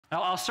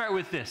I'll start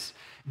with this.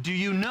 Do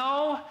you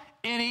know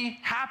any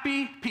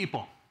happy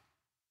people?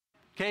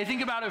 Okay,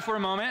 think about it for a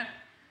moment.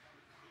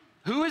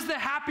 Who is the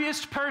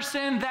happiest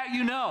person that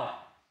you know?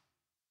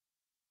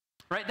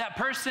 Right, that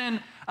person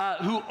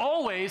who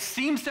always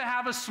seems to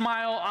have a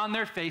smile on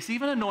their face,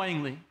 even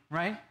annoyingly,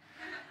 right?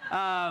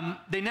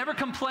 They never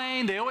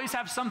complain. They always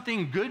have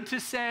something good to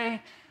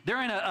say.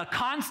 They're in a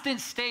constant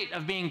state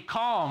of being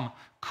calm,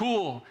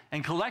 cool,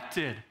 and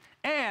collected.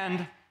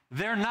 And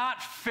they're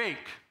not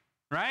fake,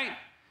 right?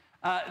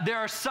 There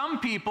are some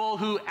people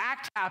who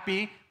act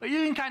happy, but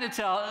you can kind of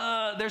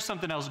tell there's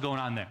something else going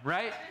on there,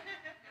 right?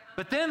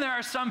 But then there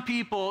are some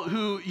people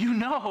who you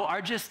know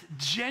are just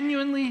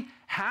genuinely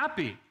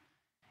happy.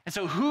 And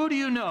so who do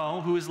you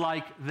know who is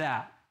like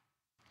that?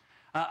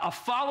 A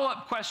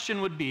follow-up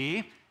question would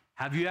be,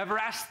 have you ever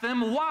asked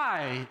them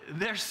why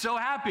they're so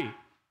happy?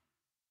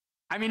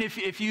 I mean,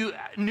 if you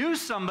knew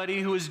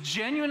somebody who was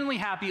genuinely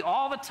happy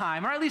all the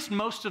time, or at least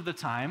most of the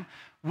time,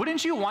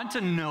 wouldn't you want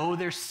to know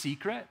their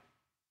secret?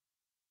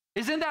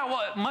 Isn't that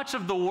what much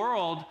of the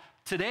world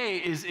today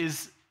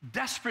is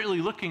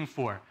desperately looking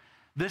for?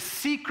 The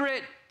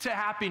secret to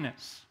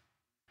happiness.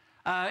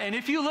 And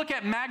if you look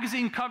at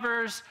magazine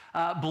covers,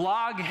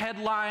 blog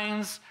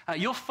headlines,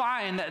 you'll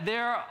find that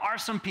there are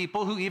some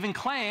people who even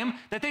claim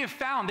that they've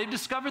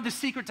discovered the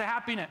secret to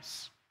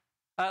happiness.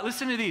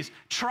 Listen to these.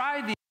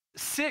 Try these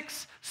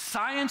 6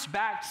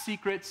 science-backed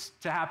secrets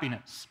to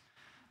happiness.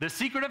 The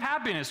secret of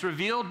happiness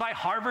revealed by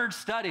Harvard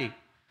study.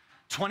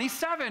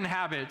 27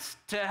 habits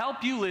to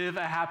help you live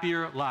a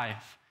happier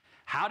life.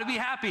 How to be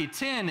happy,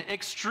 10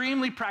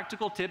 extremely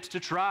practical tips to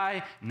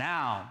try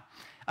now.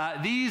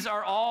 These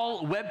are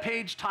all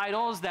webpage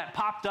titles that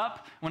popped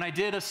up when I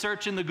did a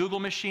search in the Google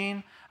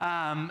machine.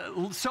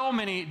 So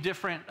many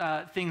different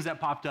things that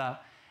popped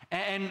up.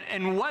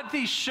 And what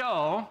these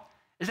show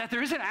is that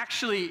there isn't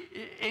actually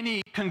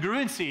any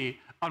congruency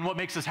on what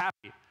makes us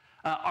happy.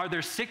 Are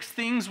there 6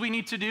 things we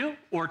need to do,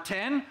 or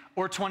 10,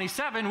 or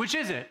 27? Which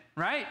is it,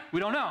 right? We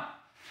don't know.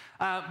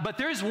 But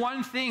there's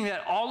one thing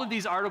that all of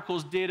these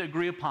articles did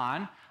agree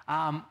upon,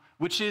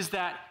 which is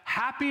that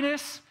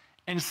happiness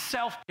and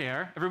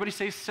self-care, everybody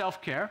say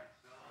self-care,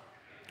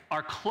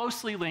 are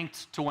closely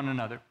linked to one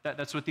another.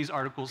 That's what these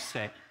articles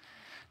say.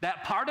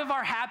 That part of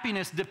our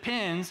happiness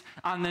depends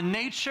on the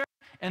nature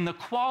and the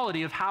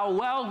quality of how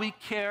well we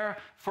care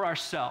for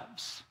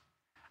ourselves.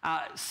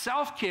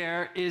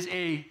 Self-care is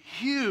a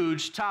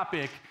huge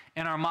topic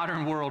in our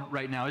modern world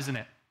right now, isn't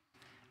it?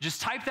 Just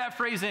type that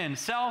phrase in,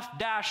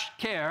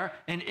 self-care,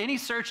 in any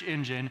search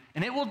engine,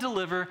 and it will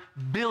deliver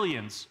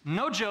billions,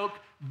 no joke,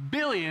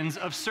 billions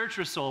of search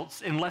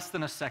results in less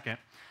than a second.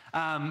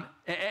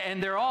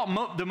 And they're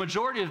all, the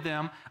majority of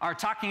them are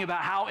talking about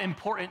how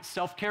important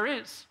self-care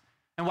is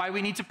and why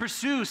we need to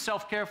pursue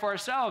self-care for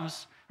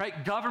ourselves,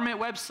 right? Government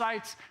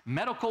websites,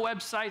 medical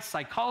websites,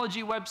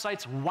 psychology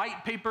websites,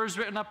 white papers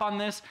written up on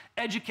this,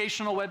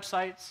 educational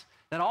websites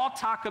that all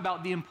talk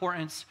about the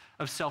importance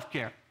of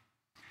self-care.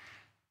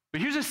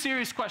 But here's a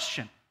serious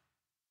question.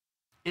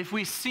 If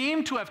we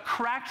seem to have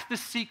cracked the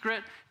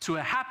secret to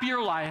a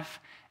happier life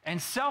and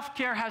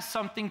self-care has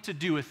something to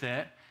do with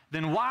it,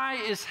 then why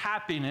is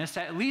happiness,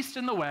 at least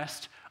in the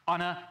West, on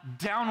a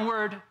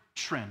downward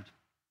trend?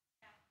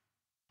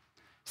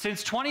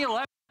 Since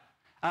 2011,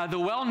 the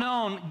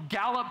well-known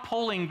Gallup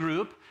polling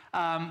group,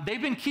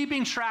 they've been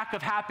keeping track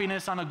of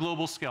happiness on a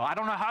global scale. I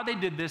don't know how they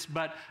did this,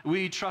 but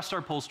we trust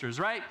our pollsters,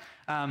 right?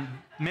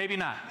 Maybe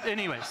not.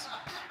 Anyways.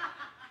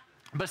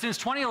 But since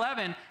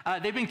 2011,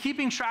 they've been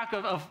keeping track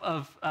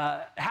of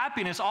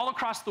happiness all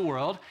across the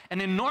world. And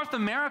in North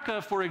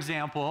America, for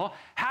example,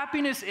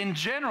 happiness in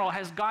general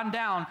has gone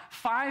down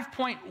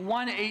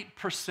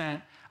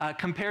 5.18%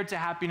 compared to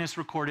happiness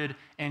recorded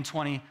in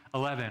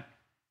 2011.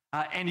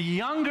 And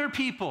younger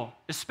people,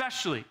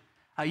 especially,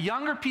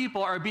 younger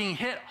people are being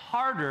hit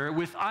harder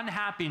with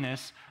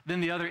unhappiness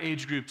than the other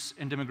age groups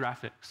and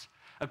demographics.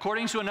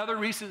 According to another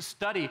recent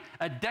study,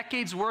 a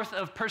decade's worth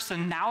of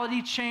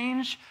personality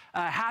change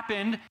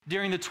happened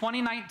during the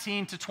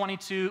 2019 to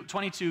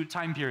 22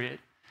 time period.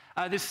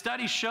 This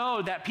study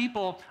showed that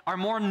people are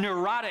more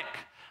neurotic,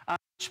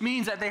 which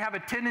means that they have a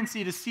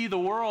tendency to see the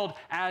world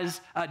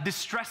as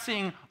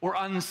distressing or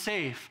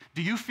unsafe.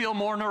 Do you feel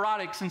more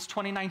neurotic since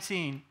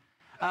 2019?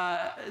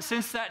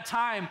 Since that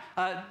time,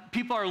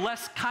 people are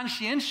less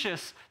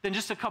conscientious than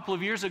just a couple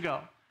of years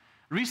ago.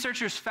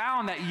 Researchers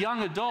found that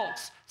young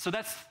adults, so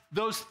that's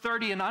those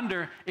 30 and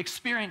under,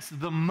 experienced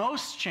the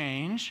most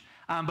change,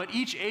 but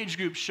each age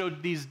group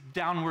showed these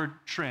downward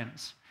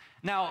trends.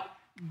 Now,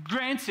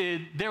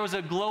 granted, there was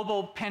a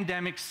global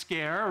pandemic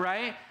scare,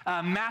 right?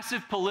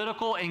 Massive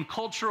political and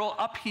cultural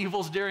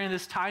upheavals during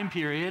this time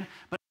period,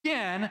 but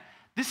again,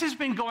 this has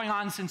been going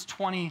on since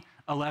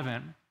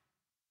 2011.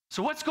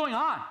 So what's going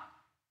on?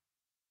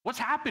 What's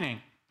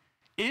happening?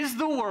 Is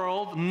the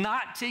world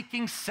not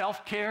taking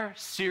self-care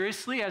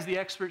seriously as the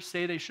experts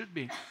say they should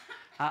be?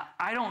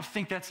 I don't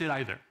think that's it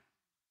either.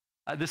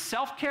 The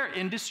self-care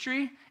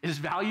industry is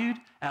valued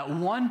at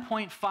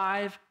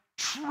 $1.5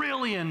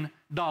 trillion.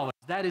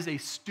 That is a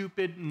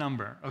stupid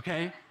number,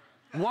 okay?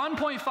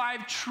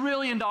 $1.5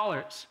 trillion,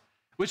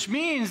 which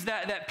means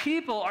that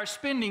people are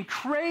spending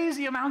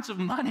crazy amounts of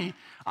money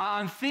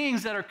on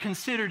things that are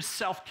considered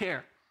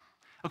self-care.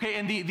 Okay,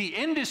 and the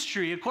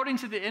industry, according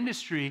to the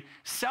industry,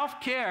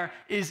 self-care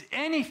is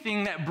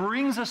anything that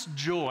brings us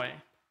joy.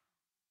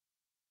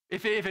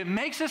 If it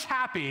makes us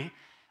happy,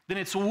 then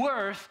it's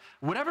worth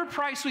whatever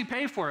price we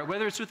pay for it,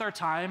 whether it's with our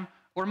time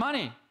or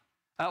money.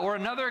 Or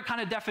another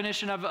kind of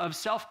definition of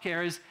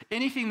self-care is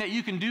anything that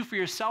you can do for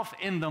yourself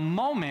in the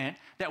moment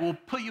that will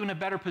put you in a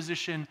better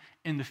position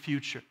in the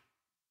future.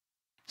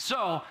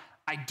 So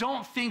I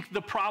don't think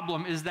the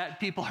problem is that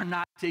people are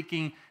not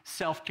taking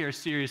self-care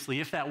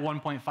seriously, if that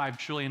 $1.5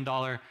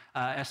 trillion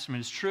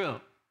estimate is true.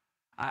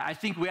 I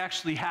think we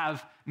actually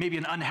have maybe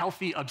an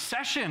unhealthy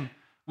obsession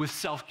with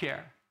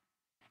self-care.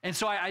 And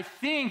so I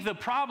think the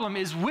problem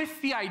is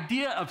with the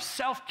idea of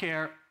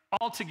self-care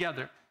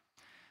altogether.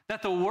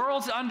 That the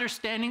world's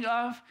understanding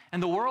of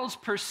and the world's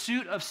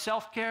pursuit of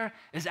self-care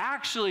is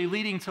actually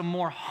leading to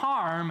more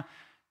harm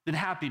than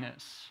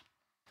happiness.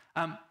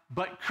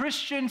 But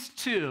Christians,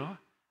 too,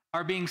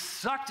 are being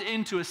sucked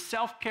into a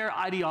self-care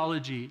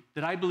ideology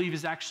that I believe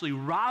is actually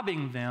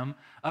robbing them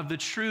of the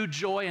true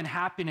joy and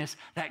happiness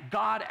that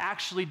God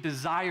actually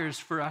desires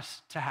for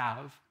us to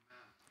have.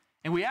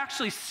 And we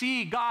actually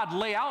see God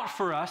lay out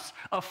for us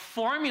a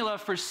formula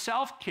for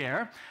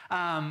self-care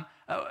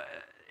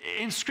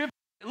in Scripture.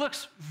 It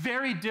looks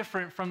very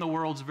different from the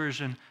world's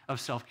version of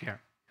self-care.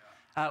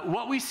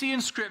 What we see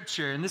in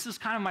Scripture, and this is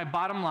kind of my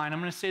bottom line, I'm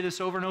going to say this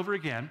over and over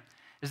again,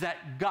 is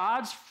that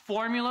God's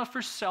formula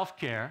for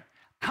self-care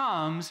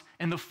comes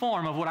in the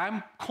form of what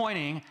I'm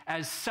coining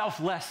as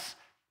selfless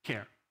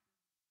care.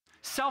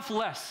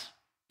 Selfless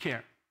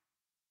care.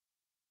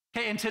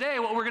 Okay, and today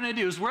what we're going to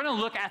do is we're going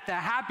to look at the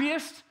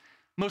happiest,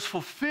 most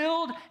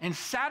fulfilled and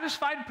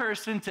satisfied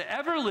person to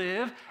ever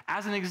live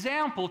as an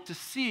example to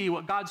see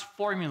what God's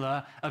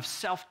formula of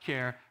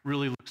self-care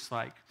really looks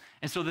like.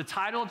 And so the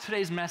title of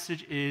today's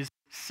message is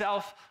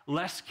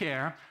Selfless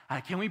Care.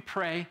 Can we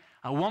pray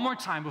one more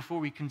time before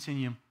we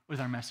continue with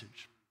our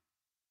message?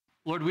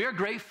 Lord, we are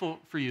grateful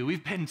for you.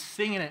 We've been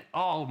singing it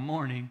all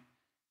morning.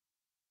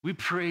 We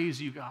praise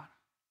you, God.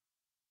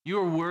 You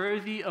are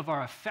worthy of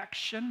our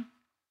affection.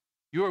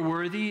 You are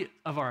worthy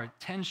of our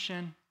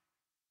attention.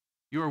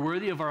 You are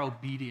worthy of our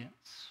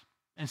obedience.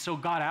 And so,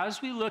 God,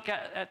 as we look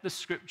at the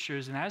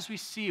Scriptures and as we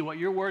see what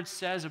your word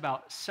says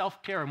about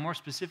self-care, or more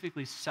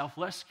specifically,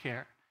 selfless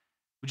care,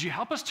 would you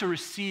help us to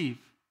receive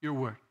your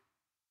word?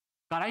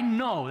 God, I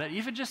know that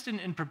even just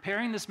in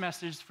preparing this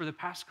message for the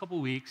past couple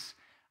weeks,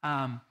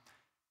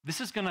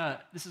 this is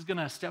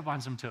gonna step on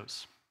some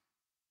toes.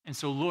 And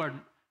so, Lord,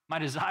 my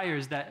desire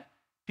is that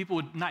people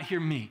would not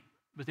hear me,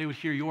 but they would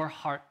hear your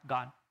heart,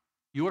 God,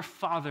 your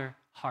Father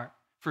heart,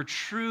 for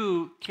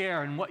true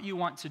care and what you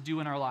want to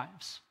do in our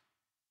lives.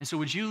 And so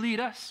would you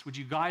lead us? Would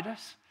you guide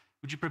us?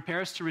 Would you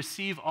prepare us to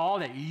receive all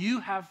that you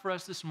have for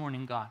us this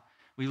morning, God?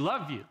 We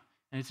love you,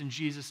 and it's in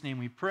Jesus' name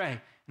we pray.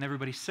 And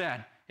everybody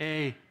said,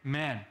 amen.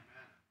 Amen.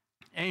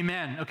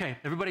 Amen. Okay,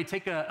 everybody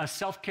take a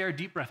self-care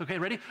deep breath. Okay,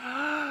 ready?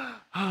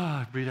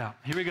 Breathe out.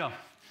 Here we go.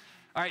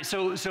 All right,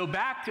 so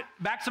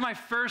back to my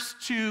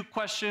first two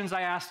questions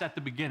I asked at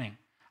the beginning.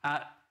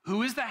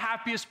 Who is the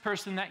happiest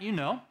person that you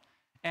know?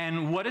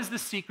 And what is the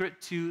secret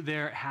to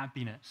their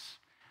happiness?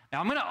 Now,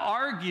 I'm going to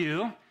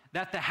argue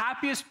that the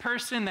happiest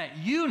person that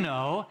you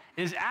know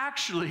is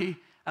actually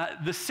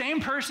the same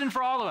person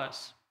for all of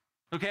us,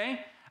 okay?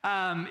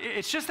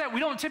 It's just that we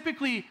don't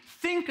typically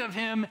think of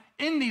him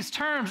in these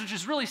terms, which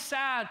is really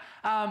sad,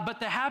 but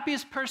the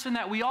happiest person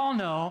that we all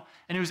know,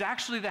 and who's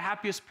actually the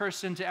happiest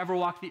person to ever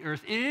walk the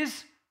earth,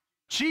 is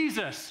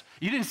Jesus.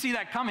 You didn't see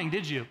that coming,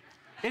 did you?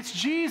 It's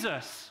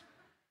Jesus,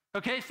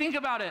 okay? Think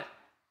about it.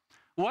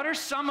 What are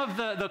some of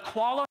the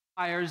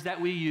qualifiers that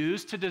we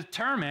use to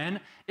determine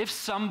if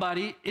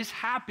somebody is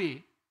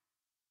happy?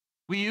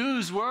 We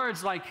use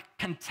words like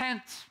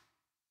content,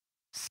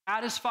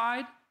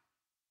 satisfied,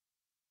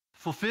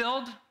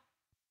 fulfilled,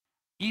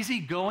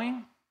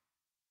 easygoing,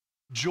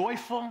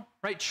 joyful,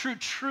 right?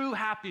 True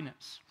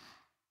happiness.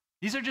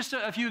 These are just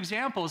a few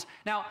examples.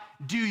 Now,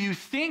 do you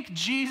think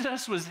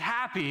Jesus was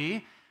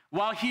happy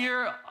while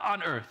here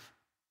on earth?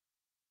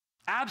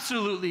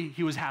 Absolutely,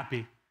 he was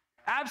happy.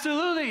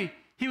 Absolutely,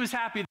 he was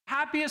happy. The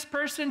happiest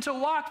person to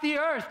walk the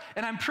earth.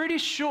 And I'm pretty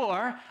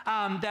sure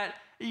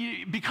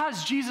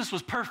because Jesus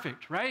was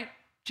perfect, right?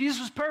 Jesus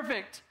was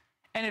perfect.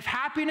 And if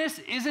happiness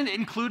isn't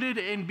included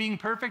in being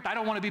perfect, I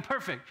don't want to be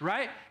perfect,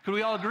 right? Could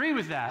we all agree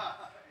with that?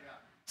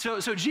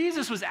 So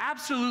Jesus was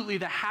absolutely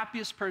the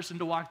happiest person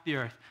to walk the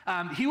earth.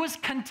 He was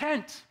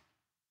content.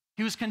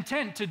 He was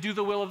content to do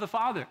the will of the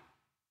Father.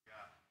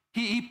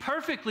 He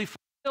perfectly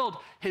fulfilled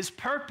his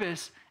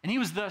purpose, and he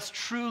was thus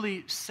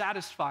truly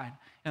satisfied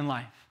in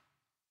life.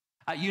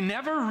 You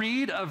never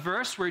read a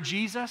verse where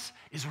Jesus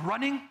is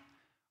running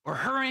or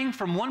hurrying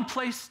from one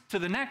place to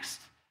the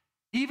next.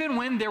 Even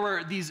when there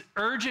were these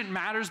urgent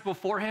matters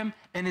before him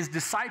and his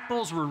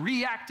disciples were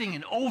reacting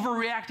and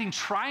overreacting,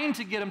 trying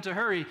to get him to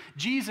hurry,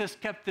 Jesus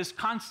kept this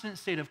constant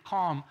state of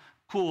calm,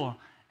 cool,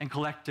 and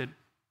collected.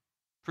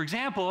 For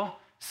example,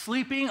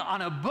 sleeping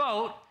on a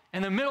boat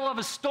in the middle of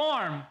a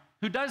storm.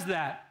 Who does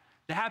that?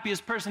 The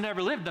happiest person to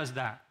ever live does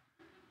that.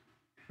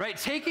 Right?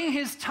 Taking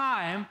his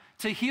time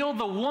to heal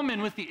the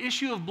woman with the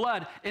issue of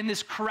blood in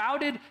this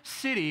crowded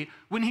city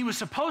when he was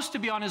supposed to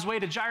be on his way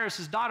to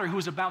Jairus' daughter who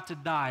was about to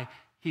die.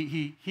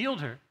 He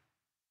healed her.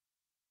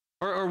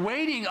 Or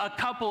waiting a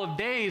couple of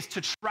days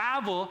to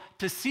travel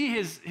to see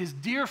his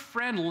dear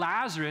friend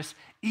Lazarus,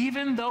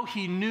 even though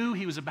he knew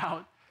he was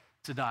about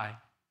to die.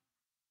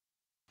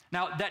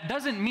 Now, that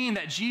doesn't mean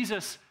that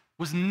Jesus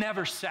was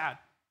never sad,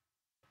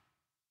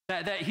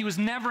 that he was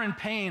never in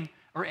pain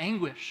or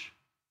anguish.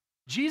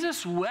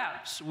 Jesus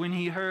wept when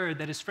he heard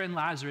that his friend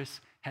Lazarus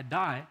had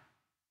died.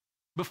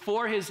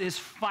 Before his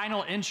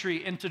final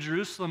entry into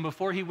Jerusalem,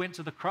 before he went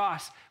to the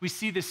cross, we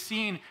see this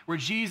scene where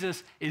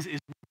Jesus is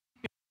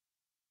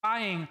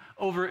crying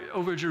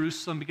over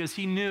Jerusalem because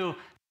he knew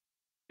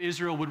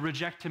Israel would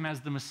reject him as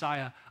the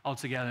Messiah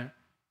altogether.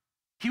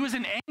 He was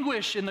in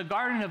anguish in the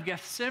Garden of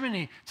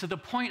Gethsemane to the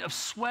point of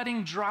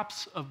sweating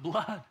drops of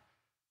blood.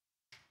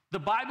 The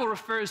Bible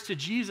refers to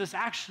Jesus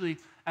actually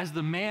as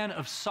the man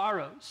of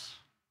sorrows.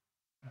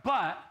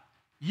 But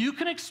you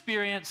can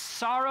experience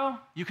sorrow,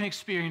 you can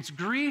experience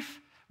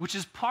grief, which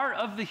is part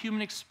of the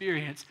human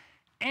experience,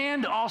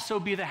 and also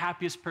be the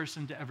happiest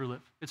person to ever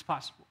live. It's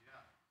possible.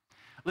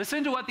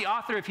 Listen to what the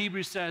author of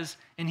Hebrews says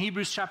in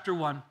Hebrews chapter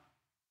 1,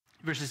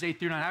 verses 8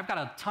 through 9. I've got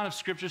a ton of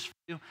scriptures for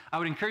you. I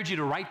would encourage you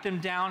to write them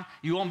down.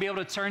 You won't be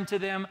able to turn to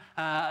them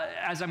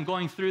as I'm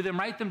going through them.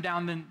 Write them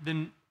down,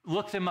 then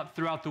look them up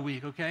throughout the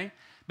week, okay?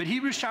 But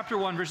Hebrews chapter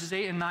 1, verses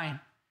 8 and 9.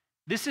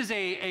 This is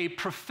a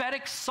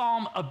prophetic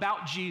psalm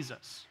about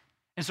Jesus.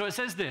 And so it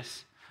says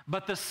this,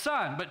 of the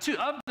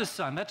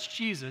Son, that's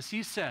Jesus,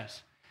 he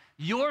says,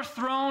 your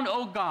throne,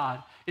 O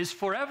God, is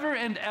forever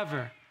and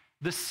ever.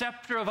 The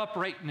scepter of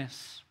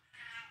uprightness.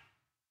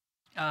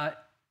 The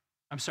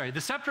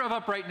scepter of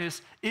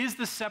uprightness is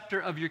the scepter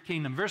of your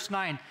kingdom. Verse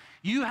 9,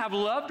 you have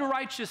loved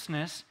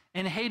righteousness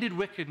and hated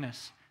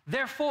wickedness.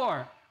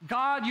 Therefore,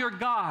 God, your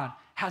God,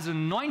 has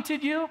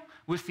anointed you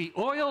with the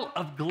oil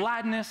of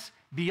gladness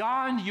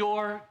beyond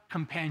your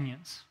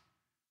companions.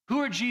 Who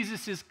are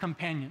Jesus'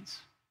 companions?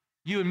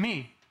 You and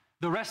me,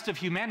 the rest of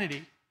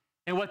humanity.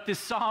 And what this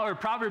psalm or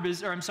proverb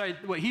is,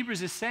 what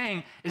Hebrews is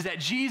saying is that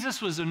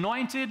Jesus was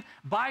anointed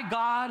by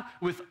God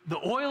with the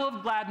oil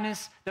of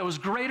gladness that was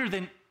greater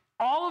than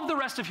all of the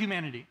rest of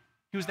humanity.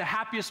 He was the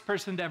happiest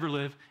person to ever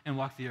live and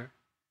walk the earth.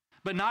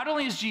 But not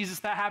only is Jesus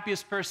the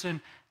happiest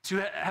person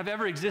to have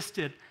ever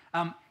existed,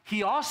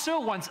 he also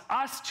wants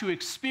us to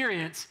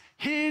experience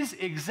his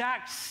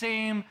exact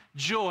same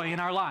joy in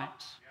our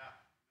lives.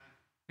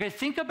 Okay,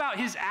 think about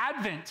his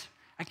advent.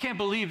 I can't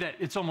believe that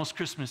it's almost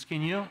Christmas,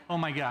 can you? Oh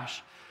my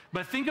gosh.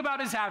 But think about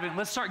his advent.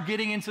 Let's start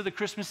getting into the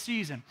Christmas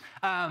season.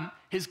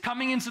 His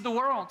coming into the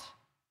world.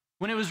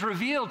 When it was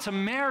revealed to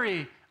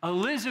Mary,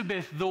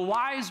 Elizabeth, the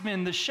wise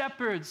men, the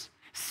shepherds,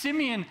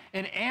 Simeon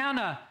and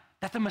Anna,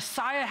 that the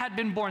Messiah had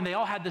been born, they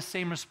all had the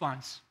same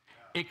response.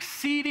 Yeah.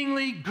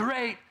 Exceedingly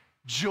great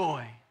joy.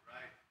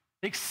 Right.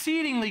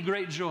 Exceedingly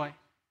great joy.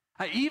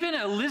 Even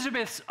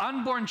Elizabeth's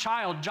unborn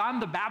child, John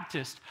the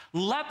Baptist,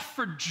 leapt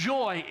for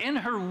joy in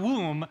her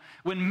womb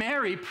when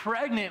Mary,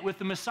 pregnant with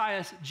the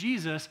Messiah,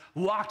 Jesus,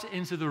 walked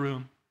into the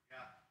room. Yeah.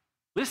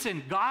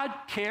 Listen, God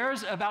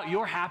cares about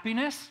your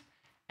happiness,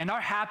 and our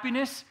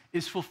happiness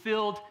is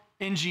fulfilled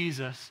in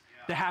Jesus,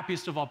 the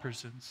happiest of all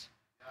persons.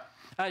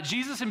 Yeah.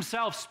 Jesus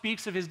himself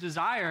speaks of his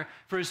desire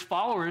for his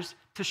followers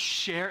to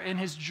share in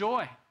his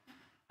joy.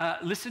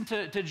 Listen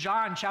to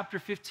John chapter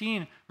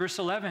 15, verse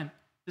 11.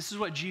 This is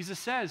what Jesus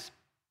says.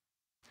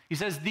 He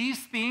says, these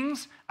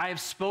things I have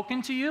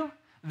spoken to you,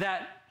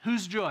 that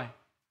whose joy?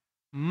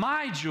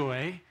 My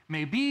joy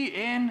may be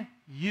in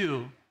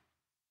you,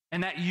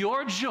 and that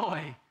your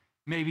joy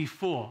may be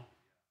full.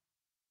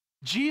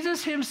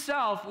 Jesus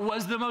himself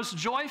was the most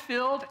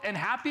joy-filled and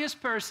happiest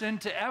person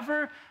to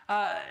ever,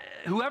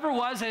 whoever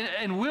was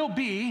and will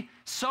be,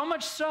 so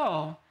much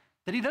so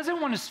that he doesn't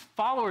want his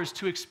followers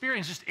to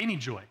experience just any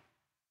joy.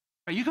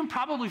 You can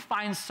probably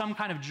find some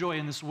kind of joy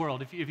in this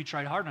world if you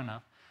tried hard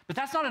enough. But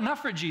that's not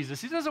enough for Jesus.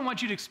 He doesn't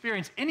want you to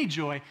experience any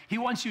joy. He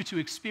wants you to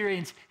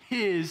experience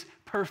his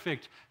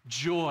perfect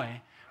joy.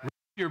 Wrap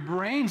your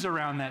brains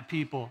around that,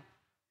 people.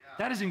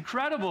 That is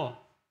incredible.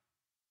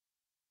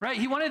 Right?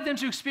 He wanted them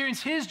to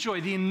experience his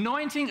joy, the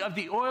anointing of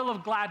the oil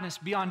of gladness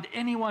beyond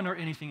anyone or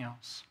anything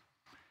else.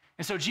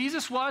 And so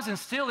Jesus was and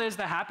still is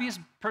the happiest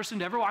person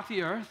to ever walk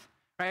the earth.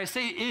 Right? I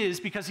say is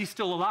because he's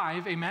still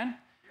alive. Amen?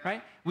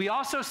 Right? We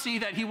also see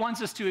that he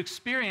wants us to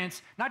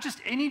experience not just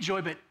any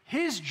joy, but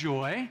his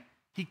joy.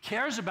 He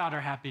cares about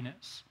our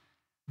happiness.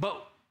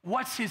 But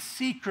what's his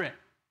secret?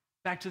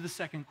 Back to the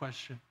second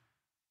question.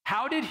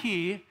 How did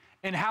he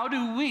and how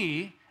do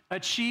we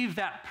achieve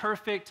that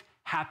perfect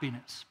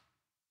happiness?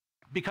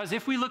 Because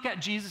if we look at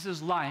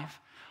Jesus' life,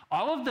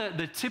 all of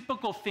the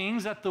typical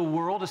things that the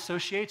world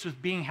associates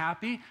with being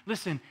happy,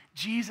 listen,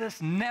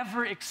 Jesus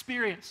never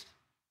experienced.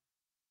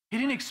 He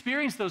didn't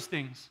experience those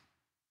things.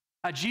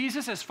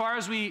 Jesus, as far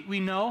as we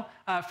know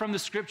from the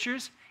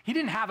scriptures, he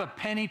didn't have a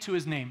penny to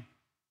his name.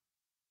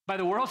 By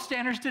the world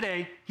standards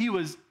today, he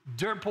was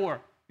dirt poor.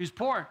 He was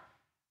poor.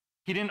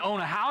 He didn't own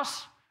a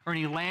house or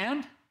any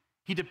land.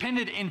 He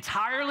depended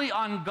entirely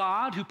on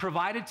God, who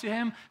provided to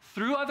him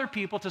through other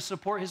people to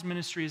support his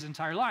ministry his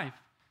entire life.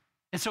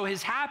 And so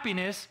his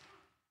happiness,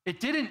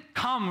 it didn't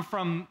come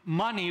from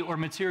money or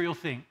material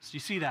things. You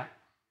see that?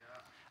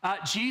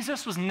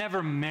 Jesus was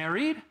never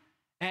married,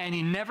 and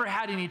he never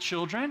had any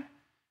children.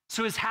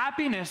 So his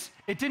happiness,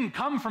 it didn't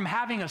come from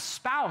having a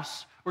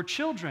spouse or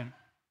children.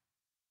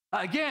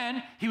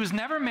 Again, he was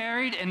never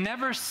married and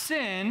never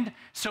sinned,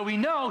 so we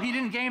know he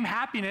didn't gain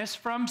happiness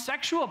from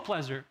sexual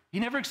pleasure. He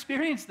never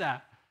experienced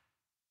that.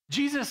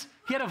 Jesus,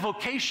 he had a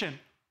vocation,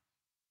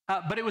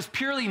 but it was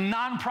purely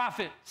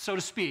nonprofit, so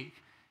to speak,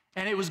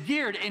 and it was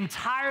geared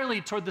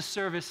entirely toward the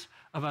service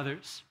of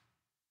others.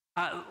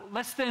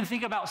 Let's then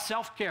think about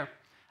self-care,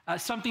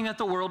 something that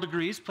the world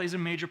agrees plays a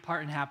major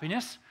part in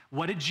happiness.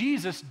 What did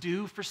Jesus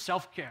do for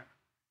self-care?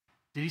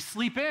 Did he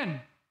sleep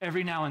in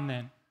every now and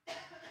then?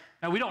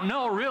 Now, we don't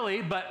know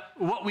really, but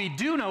what we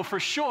do know for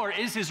sure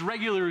is his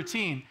regular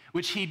routine,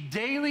 which he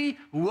daily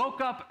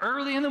woke up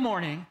early in the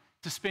morning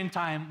to spend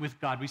time with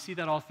God. We see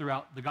that all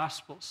throughout the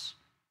Gospels.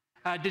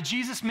 Did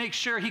Jesus make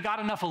sure he got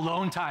enough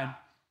alone time?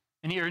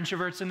 Any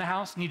introverts in the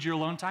house? Need your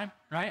alone time,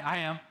 right? I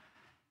am.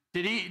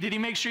 Did he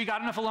make sure he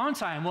got enough alone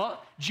time?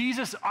 Well,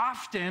 Jesus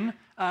often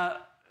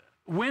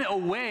went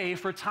away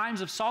for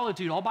times of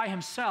solitude all by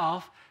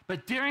himself,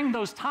 but during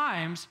those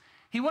times,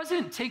 he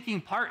wasn't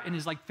taking part in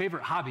his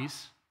favorite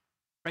hobbies.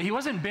 Right? He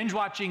wasn't binge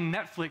watching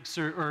Netflix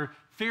or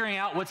figuring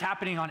out what's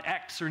happening on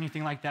X or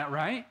anything like that,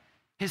 right?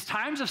 His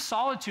times of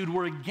solitude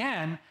were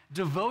again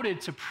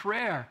devoted to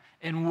prayer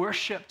and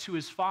worship to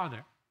his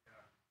Father.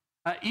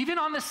 Even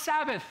on the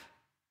Sabbath,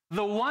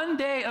 the one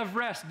day of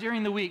rest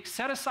during the week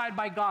set aside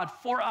by God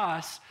for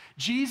us,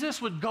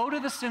 Jesus would go to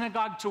the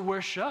synagogue to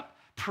worship,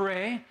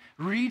 pray,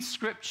 read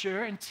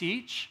scripture, and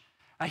teach.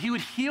 He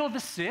would heal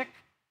the sick,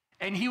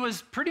 and he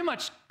was pretty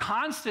much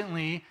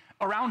constantly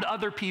around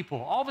other people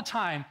all the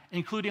time,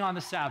 including on the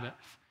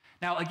Sabbath.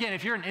 Now, again,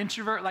 if you're an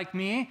introvert like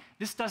me,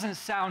 this doesn't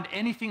sound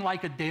anything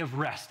like a day of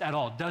rest at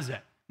all, does it?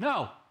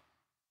 No.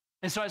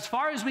 And so as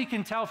far as we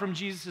can tell from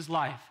Jesus'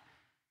 life,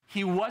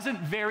 he wasn't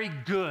very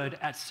good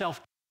at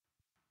self-care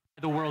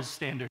by the world's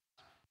standards.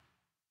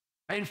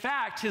 In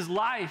fact, his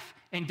life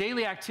and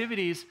daily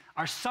activities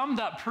are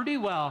summed up pretty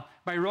well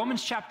by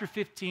Romans chapter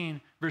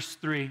 15, verse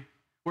 3,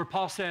 where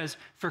Paul says,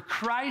 "For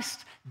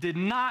Christ did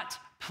not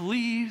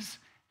please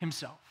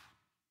himself."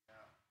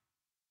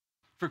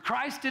 For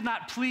Christ did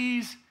not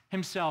please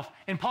himself.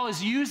 And Paul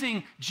is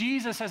using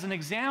Jesus as an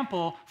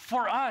example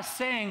for us,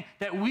 saying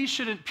that we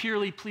shouldn't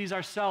purely please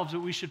ourselves,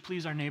 but we should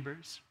please our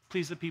neighbors,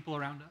 please the people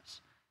around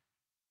us.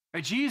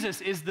 Right?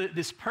 Jesus is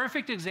this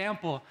perfect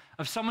example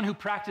of someone who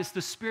practiced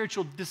the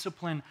spiritual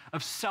discipline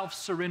of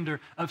self-surrender,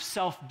 of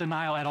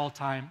self-denial at all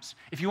times.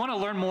 If you want to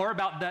learn more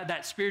about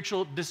that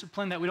spiritual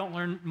discipline that we don't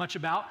learn much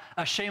about,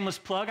 a shameless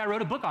plug, I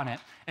wrote a book on it.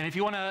 And if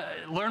you want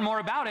to learn more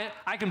about it,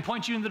 I can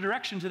point you in the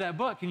direction to that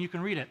book and you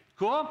can read it.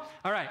 Cool?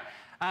 All right.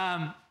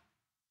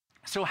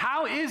 So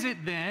how is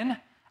it then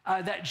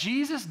that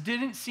Jesus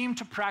didn't seem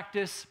to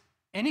practice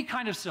any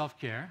kind of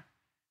self-care,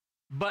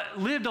 but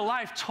lived a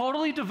life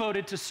totally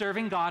devoted to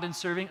serving God and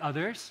serving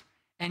others,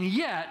 and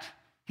yet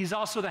he's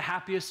also the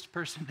happiest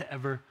person to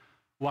ever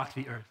walk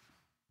the earth?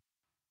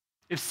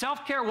 If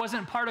self-care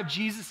wasn't part of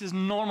Jesus'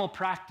 normal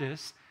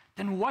practice,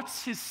 then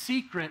what's his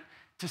secret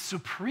to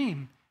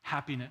supreme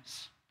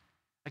happiness?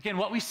 Again,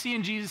 what we see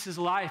in Jesus'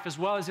 life, as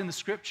well as in the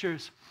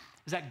scriptures,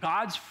 is that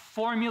God's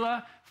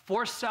formula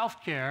for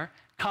self-care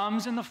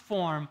comes in the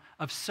form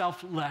of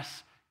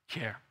selfless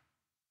care.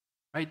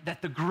 Right?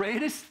 That the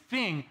greatest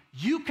thing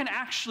you can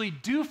actually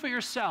do for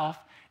yourself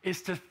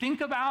is to think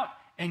about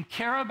and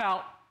care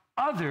about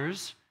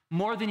others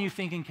more than you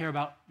think and care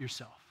about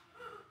yourself.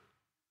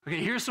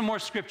 Okay, here's some more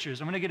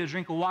scriptures. I'm going to get a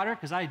drink of water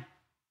because I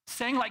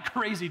sang like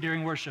crazy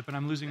during worship and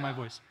I'm losing my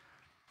voice.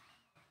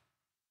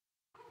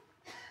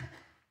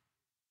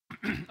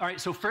 All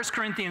right, so 1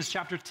 Corinthians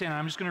chapter 10,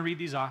 I'm just going to read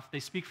these off. They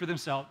speak for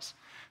themselves.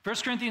 1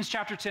 Corinthians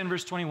chapter 10,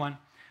 verse 21.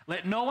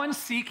 Let no one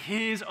seek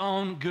his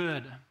own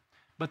good,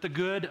 but the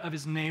good of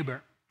his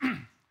neighbor.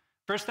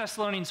 1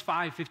 Thessalonians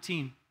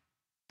 5:15.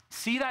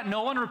 See that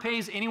no one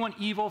repays anyone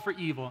evil for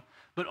evil,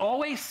 but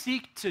always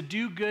seek to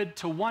do good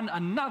to one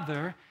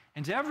another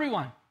and to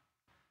everyone.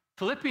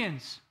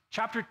 Philippians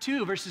chapter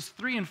 2, verses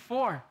 3 and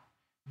 4.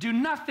 Do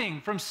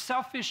nothing from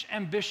selfish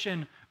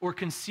ambition or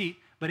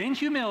conceit, but in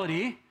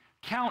humility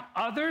count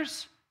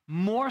others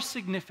more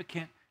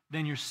significant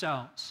than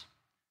yourselves.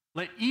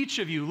 Let each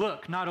of you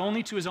look not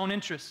only to his own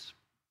interests,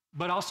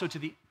 but also to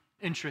the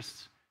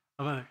interests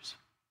of others.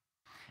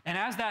 And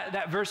as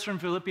that verse from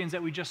Philippians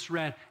that we just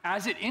read,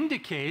 as it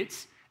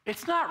indicates,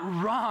 it's not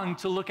wrong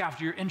to look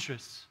after your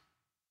interests.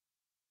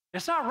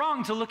 It's not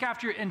wrong to look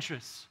after your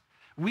interests.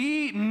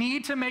 We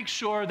need to make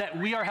sure that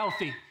we are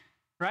healthy,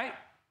 right?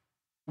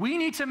 We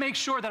need to make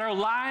sure that our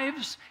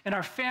lives and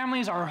our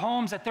families, our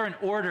homes, that they're in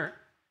order.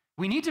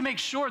 We need to make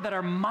sure that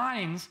our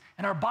minds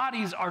and our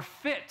bodies are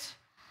fit.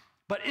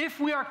 But if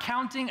we are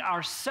counting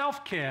our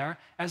self-care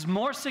as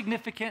more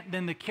significant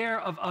than the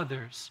care of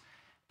others,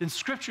 then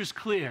Scripture's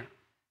clear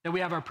that we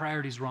have our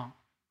priorities wrong.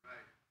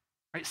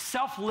 Right?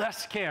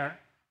 Selfless care,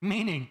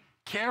 meaning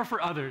care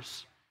for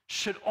others,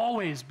 should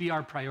always be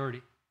our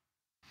priority.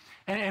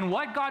 And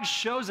what God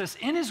shows us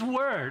in His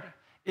Word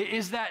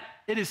is that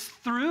it is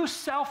through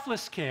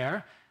selfless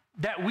care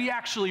that we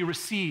actually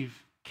receive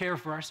care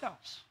for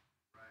ourselves.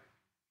 Right.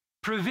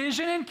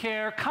 Provision and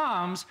care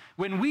comes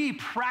when we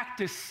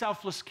practice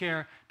selfless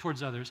care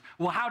towards others.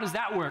 Well, how does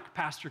that work,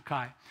 Pastor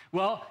Kai?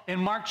 Well, in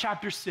Mark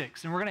chapter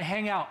 6, and we're going to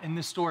hang out in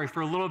this story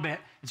for a little bit.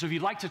 And so if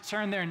you'd like to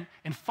turn there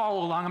and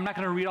follow along, I'm not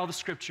going to read all the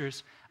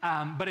scriptures.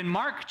 But in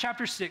Mark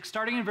chapter 6,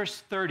 starting in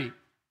verse 30,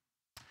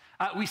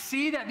 we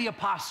see that the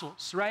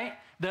apostles, right,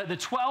 the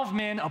 12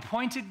 men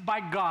appointed by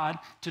God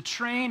to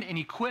train and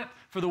equip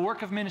for the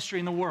work of ministry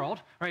in the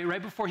world,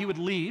 right before he would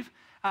leave.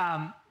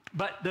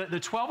 But the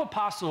 12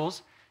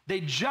 apostles, they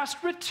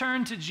just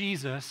returned to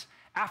Jesus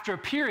after a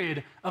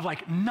period of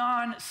like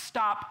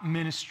non-stop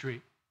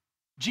ministry.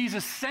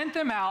 Jesus sent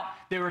them out.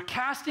 They were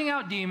casting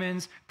out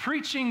demons,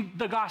 preaching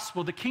the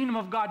gospel, the kingdom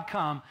of God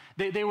come.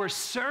 They were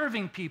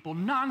serving people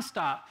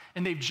nonstop,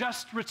 and they've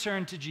just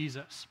returned to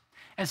Jesus.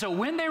 And so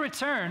when they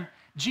return,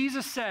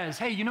 Jesus says,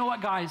 hey, you know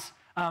what, guys?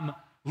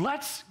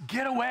 Let's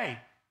get away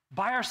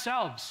by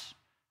ourselves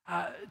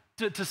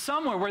to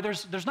somewhere where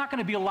there's not going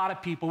to be a lot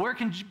of people, where it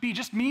can be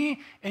just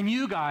me and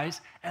you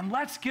guys, and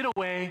let's get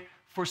away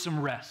for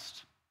some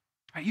rest.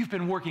 Right, you've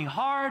been working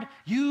hard.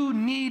 You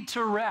need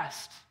to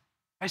rest.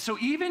 Right, so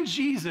even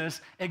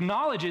Jesus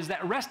acknowledges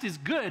that rest is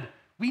good.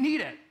 We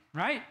need it,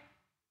 right?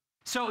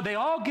 So they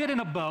all get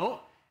in a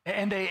boat,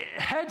 and they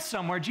head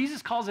somewhere.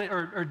 Jesus calls it,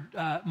 or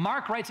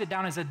Mark writes it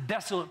down as a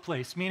desolate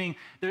place, meaning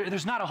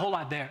there's not a whole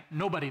lot there,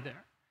 nobody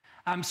there.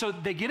 So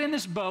they get in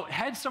this boat,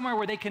 head somewhere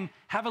where they can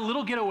have a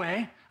little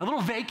getaway, a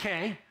little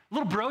vacay, a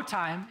little bro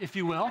time, if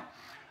you will,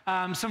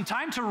 some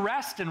time to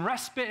rest and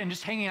respite and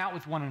just hanging out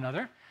with one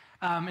another.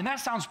 And that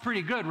sounds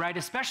pretty good, right?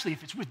 Especially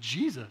if it's with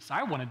Jesus.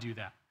 I want to do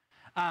that.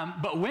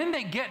 But when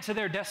they get to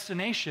their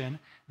destination,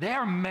 they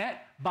are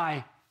met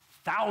by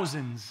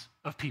thousands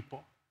of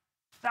people.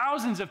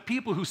 Thousands of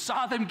people who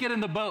saw them get in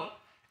the boat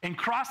and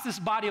cross this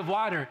body of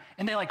water,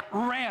 and they like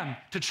ran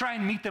to try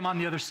and meet them on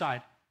the other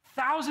side.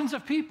 Thousands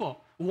of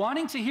people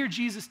wanting to hear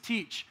Jesus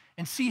teach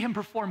and see him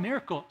perform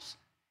miracles.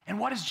 And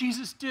what does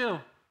Jesus do?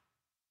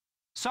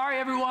 Sorry,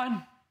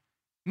 everyone.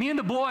 Me and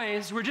the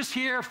boys, we're just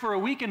here for a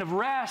weekend of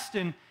rest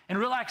and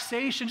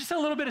relaxation, just a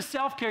little bit of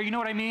self-care, you know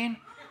what I mean?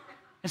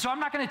 And so I'm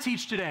not going to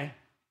teach today.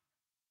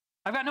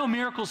 I've got no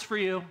miracles for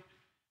you.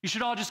 You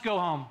should all just go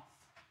home.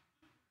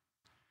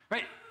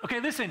 Right? Okay,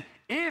 listen,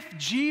 if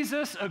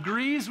Jesus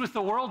agrees with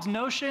the world's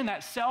notion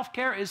that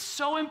self-care is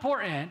so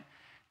important,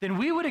 then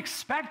we would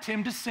expect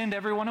him to send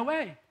everyone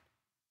away.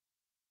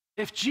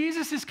 If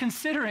Jesus is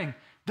considering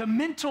the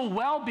mental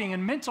well-being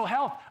and mental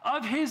health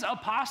of his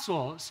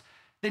apostles,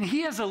 then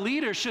he as a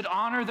leader should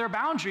honor their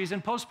boundaries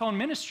and postpone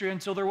ministry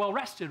until they're well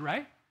rested,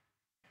 right?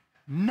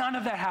 None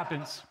of that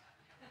happens.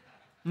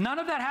 None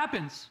of that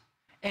happens.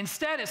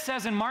 Instead, it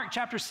says in Mark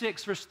chapter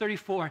 6, verse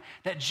 34,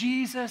 that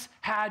Jesus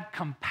had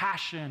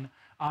compassion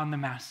on the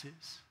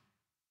masses.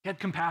 He had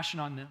compassion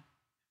on them.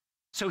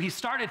 So he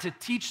started to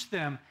teach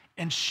them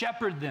and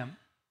shepherd them.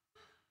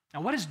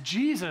 Now, what is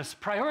Jesus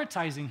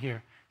prioritizing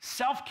here?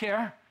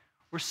 Self-care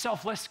or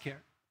selfless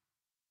care?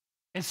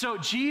 And so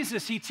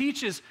Jesus, he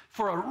teaches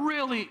for a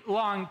really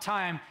long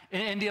time.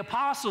 And the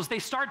apostles, they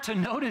start to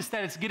notice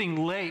that it's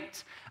getting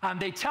late.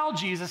 They tell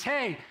Jesus,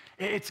 hey,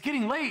 it's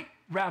getting late,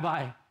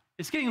 Rabbi.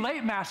 It's getting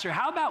late, Master.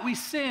 How about we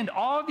send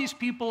all of these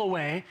people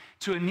away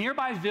to a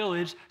nearby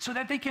village so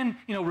that they can,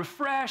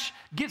 refresh,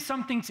 get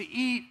something to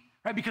eat,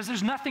 right? Because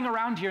there's nothing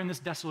around here in this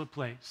desolate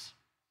place.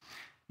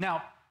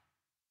 Now,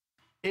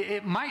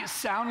 it might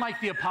sound like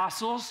the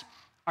apostles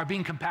are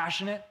being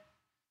compassionate,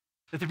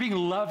 that they're being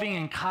loving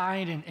and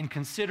kind and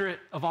considerate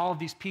of all of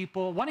these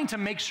people, wanting to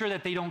make sure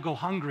that they don't go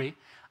hungry.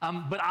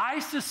 But I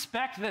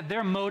suspect that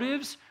their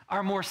motives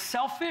are more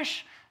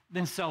selfish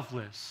than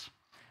selfless.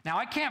 Now,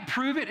 I can't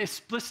prove it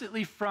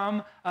explicitly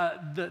from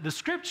the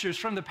scriptures,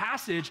 from the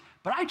passage,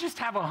 but I just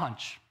have a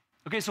hunch.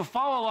 Okay, so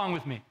follow along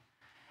with me.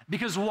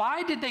 Because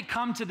why did they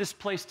come to this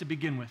place to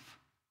begin with?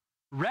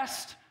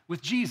 Rest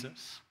with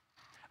Jesus.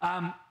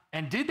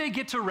 And did they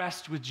get to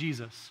rest with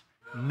Jesus?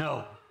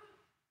 No.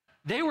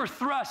 They were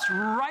thrust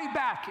right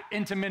back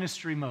into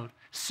ministry mode,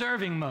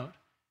 serving mode.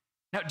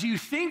 Now, do you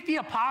think the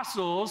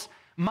apostles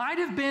might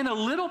have been a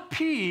little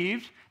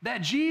peeved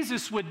that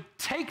Jesus would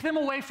take them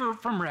away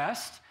from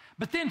rest,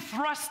 but then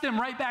thrust them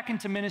right back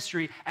into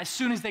ministry as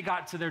soon as they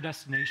got to their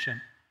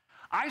destination?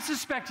 I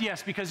suspect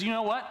yes, because you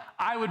know what?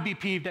 I would be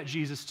peeved at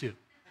Jesus too,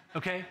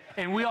 okay?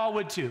 And we all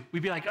would too.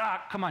 We'd be like,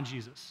 come on,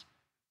 Jesus.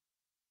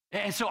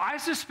 And so I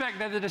suspect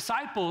that the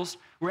disciples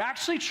were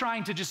actually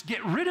trying to just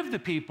get rid of the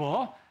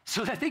people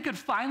so that they could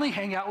finally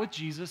hang out with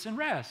Jesus and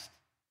rest.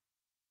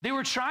 They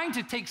were trying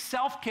to take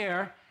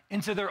self-care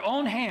into their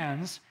own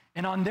hands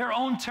and on their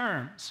own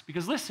terms.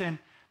 Because listen,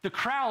 the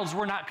crowds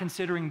were not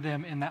considering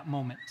them in that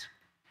moment.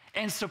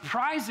 And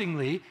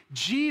surprisingly,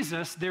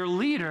 Jesus, their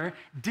leader,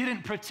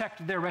 didn't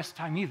protect their rest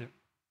time either.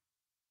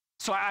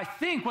 So I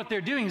think what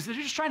they're doing is they're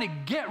just trying to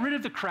get rid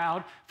of the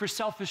crowd for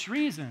selfish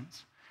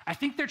reasons. I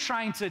think they're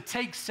trying to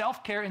take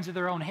self-care into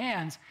their own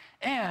hands,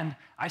 and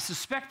I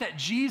suspect that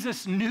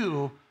Jesus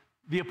knew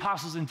the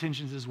apostles'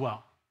 intentions as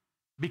well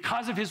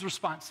because of his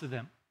response to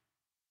them.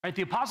 Right?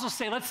 The apostles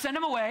say, let's send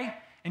him away,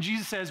 and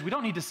Jesus says, we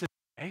don't need to send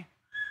him away.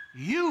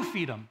 You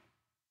feed them.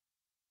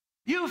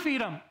 You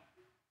feed them.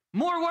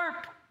 More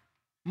work,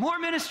 more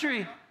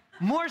ministry,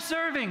 more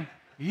serving.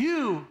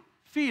 You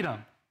feed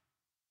them.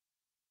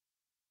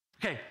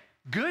 Okay,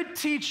 good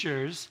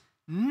teachers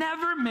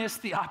never miss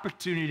the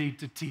opportunity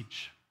to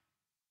teach.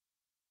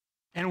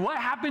 And what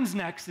happens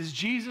next is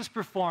Jesus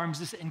performs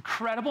this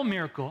incredible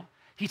miracle.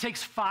 He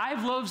takes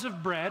 5 loaves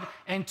of bread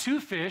and 2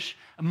 fish,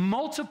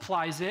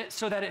 multiplies it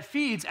so that it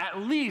feeds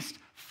at least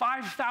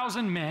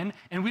 5,000 men,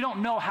 and we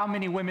don't know how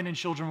many women and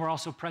children were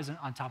also present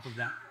on top of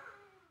that.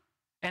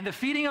 And the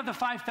feeding of the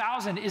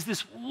 5,000 is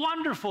this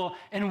wonderful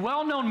and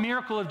well-known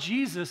miracle of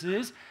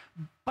Jesus's,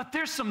 but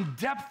there's some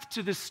depth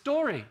to this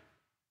story.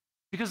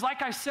 Because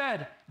like I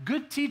said,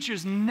 good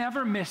teachers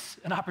never miss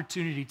an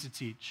opportunity to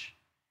teach.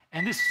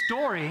 And this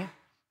story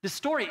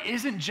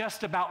isn't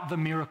just about the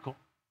miracle.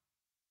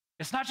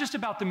 It's not just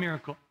about the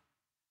miracle,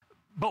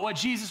 but what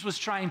Jesus was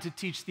trying to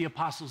teach the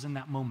apostles in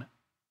that moment.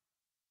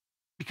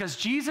 Because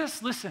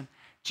Jesus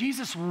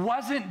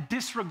wasn't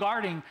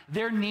disregarding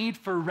their need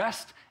for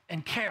rest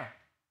and care.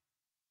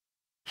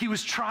 He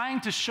was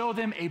trying to show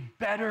them a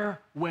better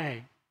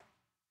way.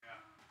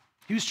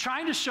 He was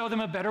trying to show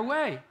them a better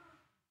way.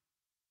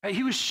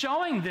 He was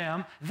showing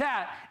them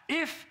that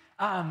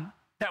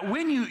that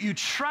when you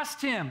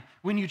trust him,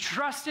 when you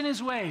trust in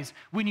his ways,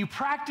 when you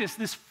practice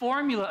this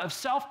formula of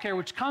self-care,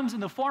 which comes in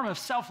the form of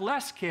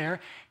selfless care,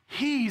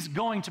 he's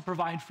going to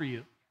provide for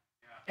you.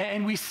 Yeah.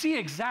 And we see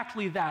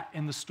exactly that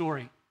in the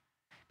story.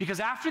 Because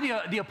after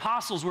the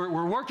apostles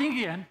were working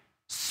again,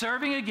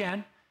 serving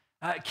again,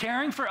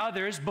 caring for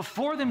others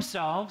before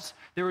themselves,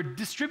 they were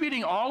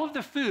distributing all of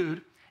the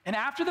food. And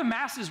after the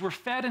masses were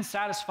fed and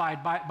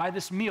satisfied by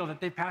this meal that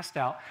they passed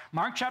out,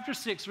 Mark chapter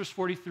 6, verse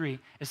 43,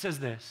 it says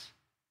this,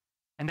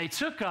 and they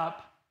took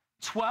up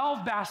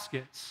 12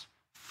 baskets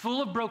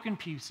full of broken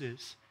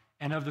pieces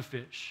and of the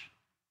fish.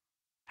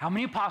 How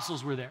many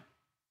apostles were there?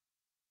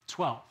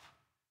 12.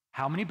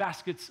 How many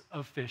baskets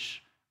of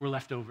fish were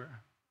left over?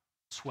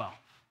 12.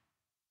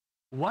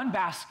 1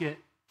 basket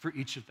for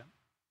each of them.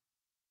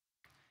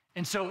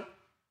 And so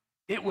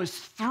it was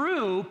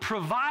through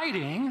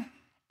providing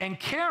and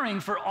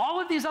caring for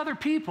all of these other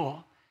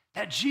people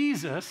that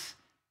Jesus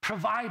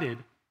provided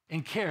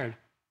and cared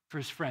for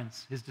his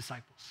friends, his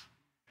disciples.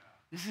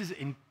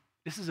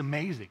 This is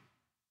amazing.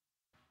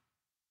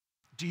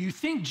 Do you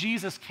think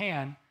Jesus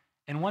can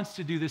and wants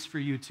to do this for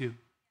you too?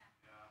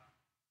 Yeah.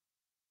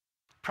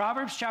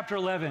 Proverbs chapter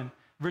 11,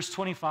 verse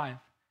 25,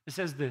 it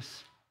says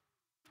this,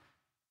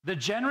 the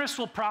generous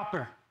will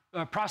prosper.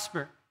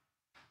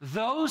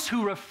 Those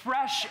who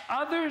refresh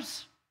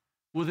others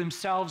will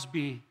themselves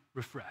be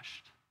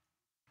refreshed.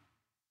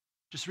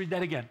 Just read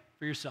that again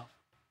for yourself.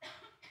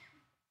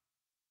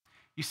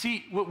 You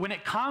see, when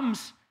it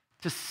comes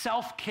to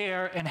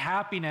self-care and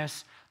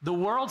happiness, the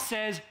world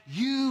says,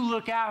 you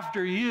look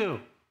after you.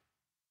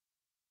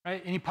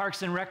 Right? Any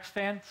Parks and Rec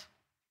fans?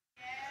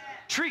 Yeah.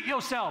 Treat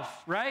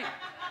yourself, right?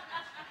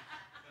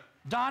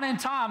 Donna and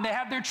Tom, they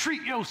have their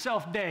treat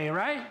yourself day,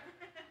 right?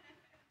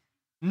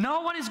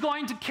 No one is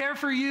going to care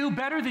for you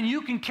better than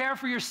you can care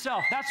for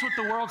yourself. That's what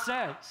the world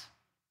says.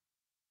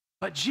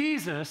 But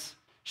Jesus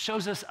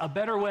shows us a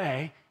better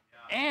way,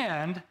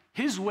 and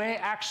his way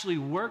actually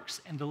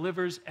works and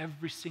delivers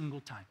every single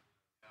time.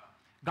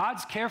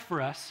 God's care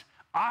for us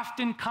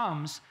often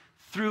comes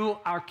through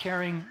our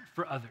caring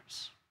for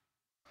others.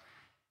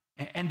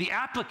 And the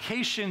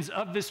applications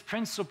of this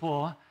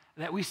principle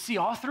that we see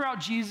all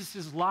throughout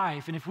Jesus'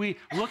 life, and if we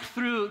look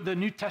through the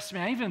New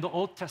Testament, and even the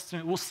Old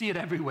Testament, we'll see it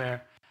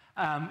everywhere.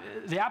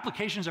 The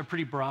applications are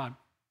pretty broad.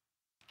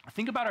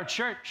 Think about our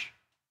church.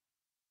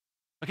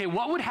 Okay,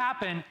 what would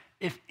happen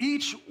if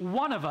each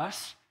one of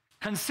us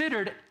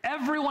considered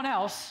everyone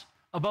else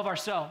above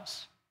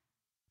ourselves?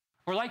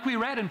 Or like we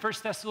read in 1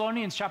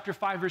 Thessalonians chapter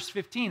 5, verse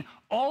 15,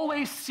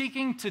 always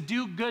seeking to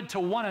do good to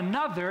one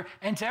another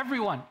and to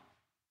everyone.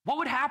 What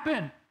would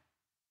happen?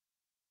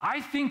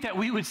 I think that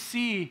we would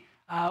see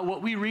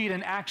what we read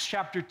in Acts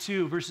chapter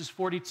 2, verses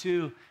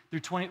 42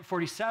 through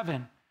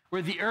 47,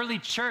 where the early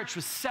church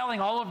was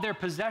selling all of their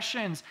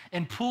possessions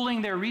and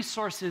pooling their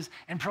resources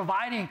and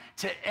providing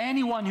to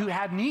anyone who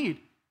had need.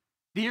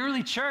 The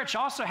early church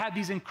also had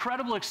these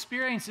incredible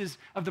experiences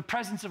of the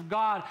presence of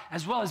God,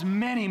 as well as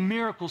many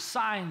miracles,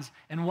 signs,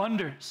 and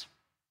wonders.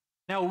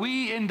 Now,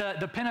 we in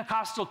the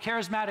Pentecostal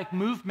charismatic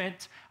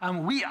movement,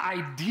 we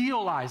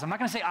idealize, I'm not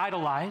going to say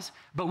idolize,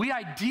 but we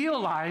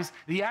idealize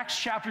the Acts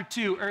chapter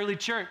 2 early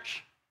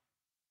church.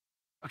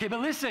 Okay, but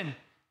listen,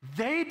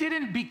 they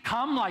didn't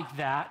become like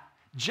that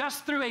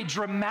just through a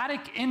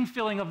dramatic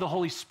infilling of the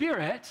Holy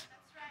Spirit,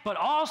 but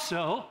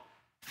also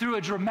through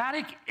a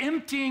dramatic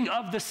emptying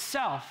of the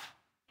self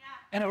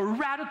and a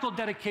radical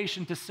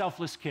dedication to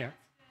selfless care.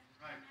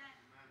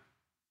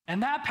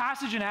 And that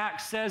passage in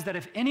Acts says that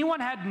if anyone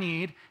had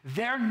need,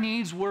 their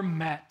needs were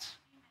met.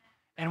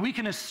 And we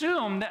can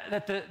assume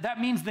that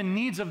means the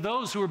needs of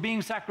those who are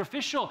being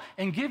sacrificial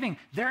and giving,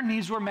 their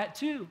needs were met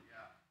too.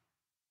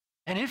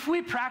 And if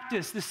we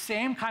practice the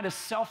same kind of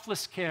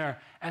selfless care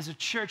as a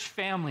church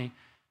family,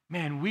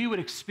 man, we would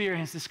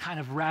experience this kind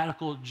of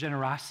radical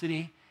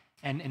generosity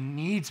and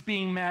needs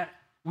being met.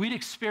 We'd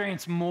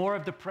experience more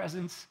of the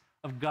presence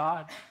of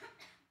God.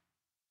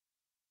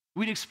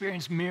 We'd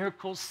experience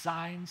miracles,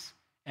 signs,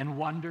 and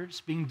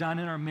wonders being done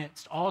in our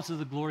midst, all to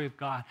the glory of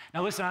God.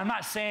 Now listen, I'm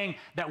not saying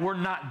that we're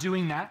not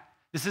doing that.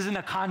 This isn't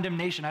a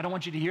condemnation. I don't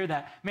want you to hear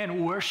that.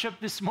 Man, worship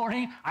this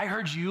morning, I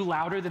heard you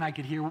louder than I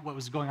could hear what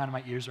was going on in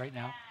my ears right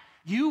now.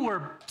 You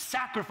were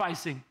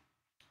sacrificing.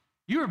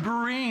 You were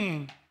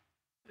bringing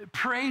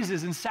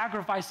praises and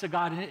sacrifice to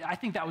God, and I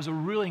think that was a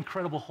really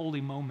incredible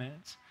holy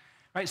moment.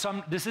 Right?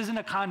 So this isn't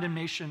a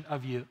condemnation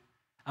of you,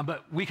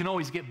 but we can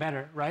always get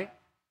better, right?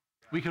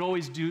 We could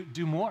always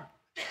do more.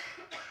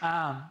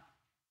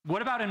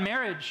 What about in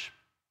marriage?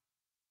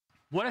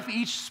 What if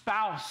each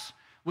spouse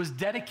was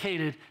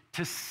dedicated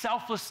to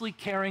selflessly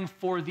caring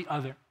for the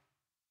other?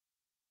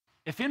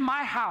 If in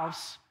my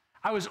house,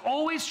 I was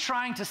always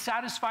trying to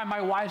satisfy my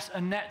wife's,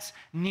 Annette's,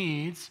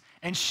 needs,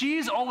 and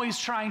she's always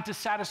trying to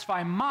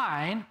satisfy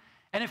mine,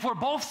 and if we're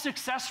both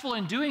successful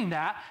in doing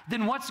that,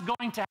 then what's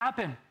going to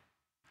happen?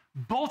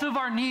 Both of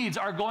our needs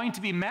are going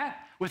to be met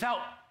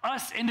without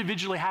us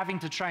individually having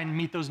to try and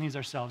meet those needs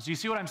ourselves. Do you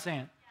see what I'm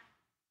saying?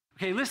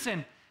 Okay,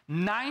 listen.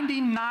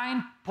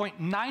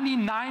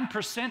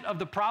 99.99% of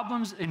the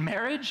problems in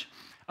marriage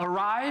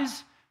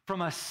arise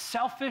from a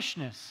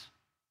selfishness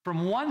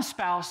from one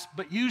spouse,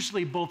 but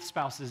usually both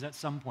spouses at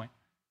some point.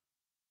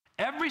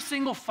 Every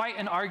single fight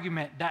and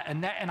argument that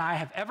Annette and I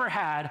have ever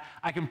had,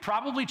 I can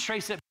probably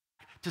trace it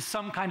back to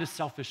some kind of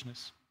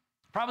selfishness.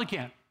 Probably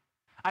can.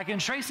 I can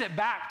trace it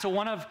back to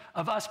one of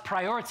us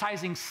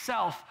prioritizing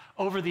self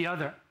over the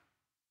other.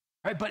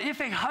 Right? But if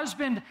a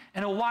husband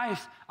and a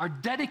wife are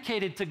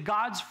dedicated to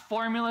God's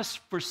formulas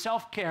for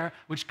self-care,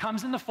 which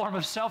comes in the form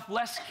of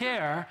selfless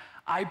care,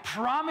 I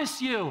promise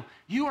you,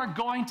 you are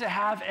going to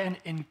have an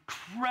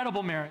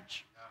incredible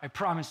marriage. I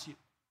promise you.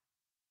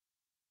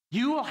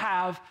 You will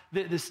have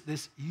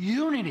this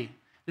unity,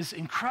 this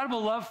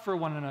incredible love for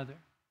one another.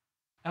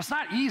 Now, it's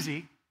not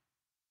easy,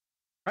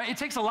 right? It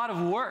takes a lot of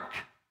work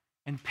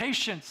and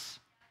patience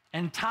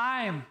and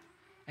time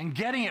and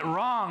getting it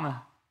wrong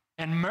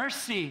and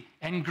mercy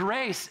and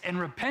grace and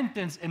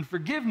repentance and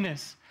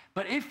forgiveness.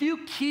 But if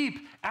you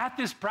keep at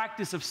this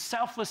practice of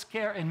selfless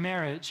care in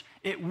marriage,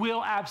 it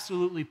will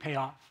absolutely pay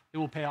off. It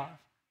will pay off.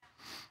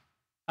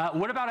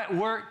 What about at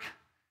work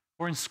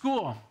or in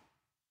school?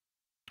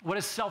 What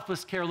does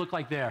selfless care look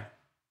like there?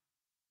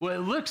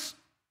 Well, it's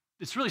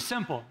really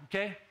simple,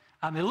 okay?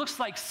 It looks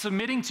like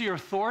submitting to your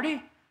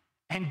authority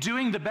and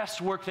doing the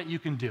best work that you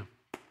can do.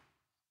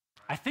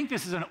 I think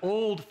this is an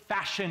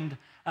old-fashioned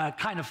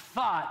kind of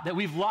thought that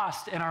we've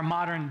lost in our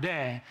modern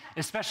day,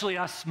 especially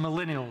us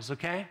millennials,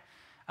 okay?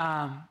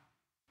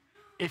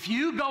 If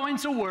you go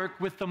into work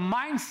with the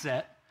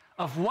mindset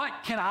of what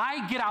can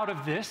I get out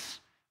of this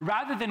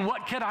rather than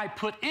what can I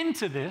put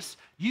into this,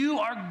 you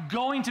are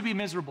going to be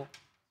miserable.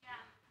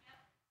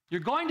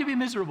 You're going to be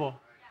miserable.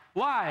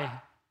 Why?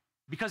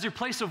 Because your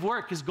place of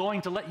work is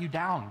going to let you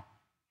down.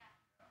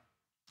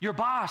 Your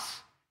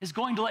boss is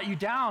going to let you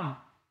down.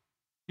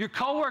 Your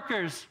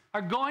coworkers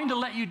are going to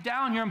let you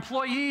down. Your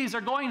employees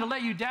are going to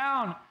let you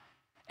down.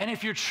 And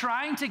if you're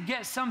trying to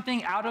get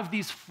something out of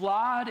these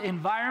flawed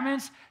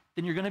environments,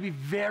 then you're going to be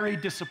very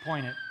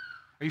disappointed.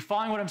 Are you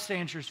following what I'm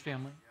saying, church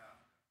family?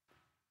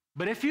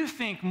 But if you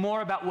think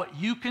more about what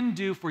you can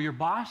do for your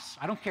boss,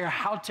 I don't care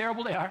how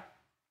terrible they are.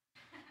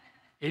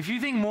 If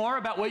you think more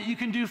about what you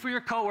can do for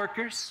your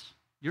coworkers,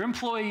 your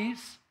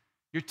employees,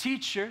 your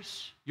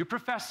teachers, your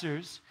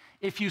professors,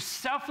 if you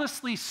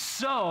selflessly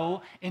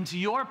sow into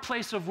your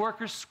place of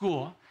work or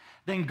school,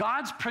 then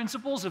God's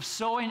principles of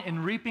sowing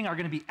and reaping are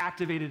going to be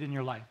activated in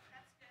your life.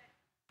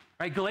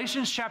 Right?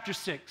 Galatians chapter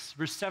 6,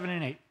 verse 7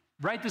 and 8.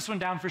 Write this one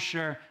down for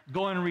sure.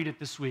 Go and read it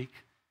this week.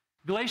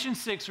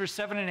 Galatians 6, verse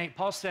 7 and 8,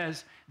 Paul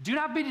says, "Do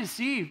not be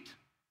deceived.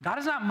 God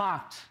is not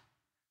mocked.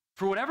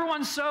 For whatever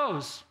one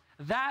sows,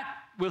 that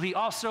will he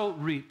also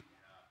reap.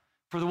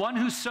 For the one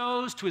who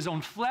sows to his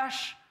own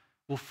flesh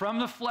will from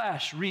the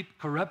flesh reap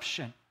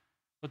corruption.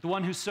 But the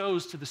one who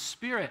sows to the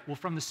Spirit will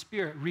from the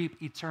Spirit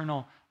reap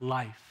eternal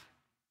life."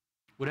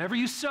 Whatever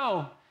you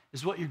sow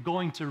is what you're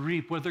going to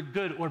reap, whether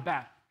good or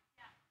bad.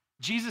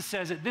 Jesus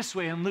says it this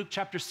way in Luke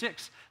chapter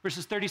 6,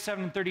 verses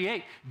 37 and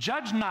 38.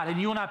 "Judge not,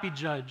 and you will not be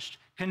judged.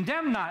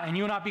 Condemn not, and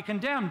you will not be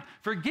condemned.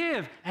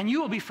 Forgive, and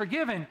you will be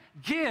forgiven.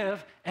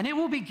 Give, and it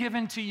will be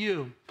given to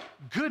you.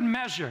 Good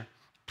measure,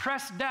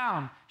 pressed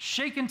down,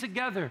 shaken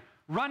together,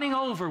 running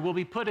over will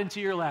be put into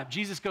your lap."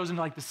 Jesus goes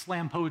into like the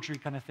slam poetry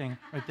kind of thing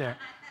right there,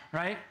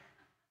 right?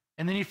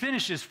 And then he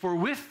finishes, "For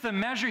with the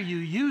measure you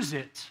use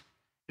it,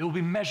 it will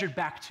be measured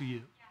back to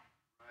you."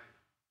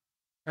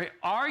 Right?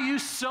 Are you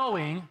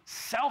sowing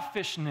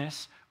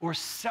selfishness or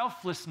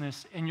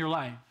selflessness in your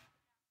life.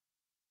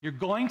 You're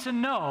going to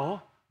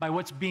know by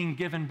what's being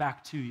given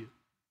back to you,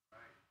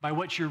 by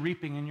what you're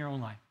reaping in your own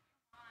life.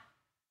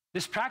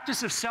 This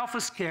practice of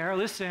selfless care,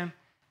 listen,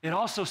 it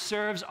also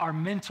serves our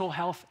mental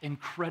health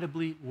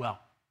incredibly well.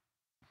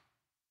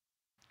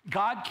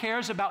 God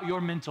cares about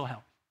your mental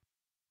health,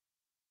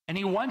 and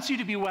he wants you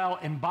to be well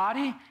in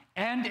body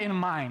and in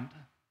mind.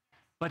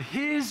 But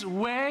his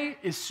way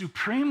is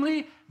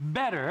supremely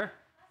better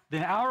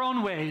than our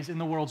own ways and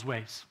the world's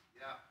ways.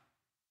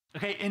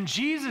 Okay, in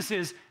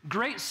Jesus'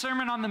 great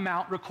Sermon on the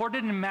Mount,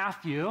 recorded in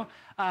Matthew,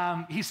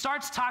 he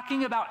starts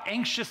talking about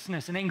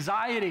anxiousness and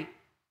anxiety.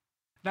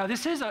 Now,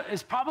 this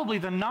is probably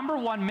the number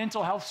one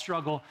mental health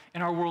struggle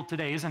in our world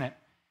today, isn't it?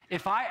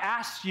 If I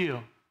asked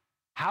you,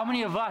 how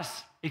many of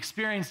us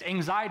experienced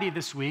anxiety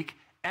this week,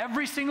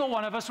 every single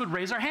one of us would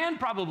raise our hand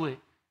probably.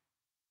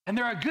 And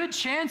there are good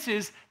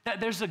chances that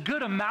there's a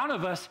good amount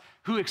of us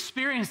who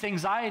experienced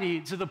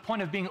anxiety to the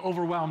point of being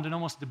overwhelmed and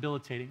almost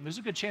debilitating. There's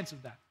a good chance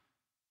of that.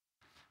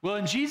 Well,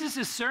 in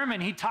Jesus'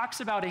 sermon, he talks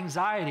about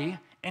anxiety,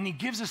 and he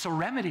gives us a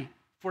remedy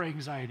for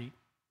anxiety.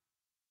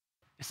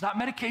 It's not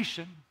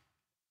medication,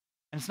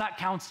 and it's not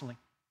counseling.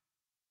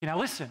 Now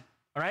listen,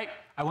 all right?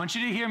 I want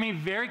you to hear me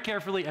very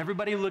carefully.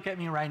 Everybody look at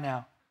me right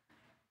now.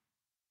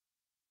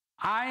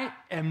 I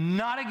am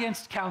not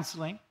against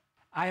counseling.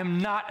 I am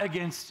not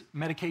against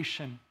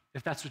medication,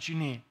 if that's what you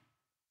need.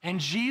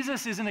 And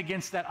Jesus isn't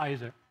against that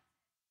either.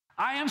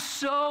 I am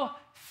so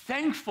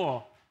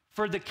thankful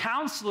for the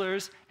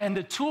counselors and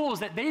the tools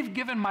that they've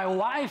given my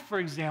wife, for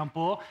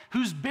example,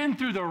 who's been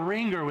through the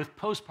ringer with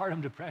postpartum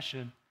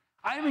depression.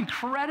 I am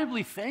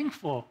incredibly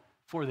thankful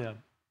for them.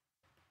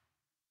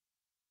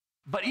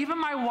 But even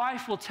my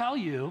wife will tell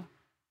you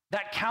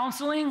that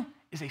counseling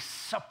is a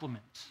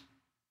supplement.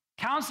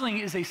 Counseling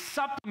is a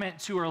supplement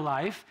to her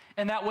life,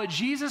 and that what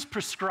Jesus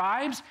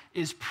prescribes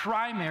is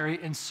primary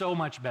and so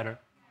much better.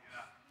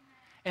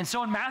 And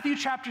so in Matthew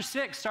chapter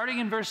 6, starting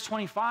in verse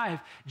 25,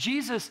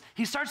 Jesus,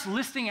 he starts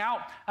listing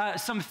out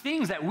some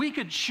things that we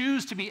could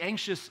choose to be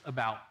anxious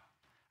about.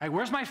 Right,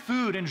 where's my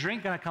food and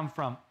drink going to come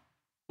from?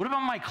 What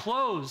about my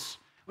clothes?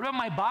 What about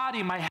my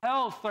body, my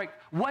health? Like,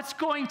 what's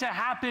going to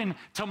happen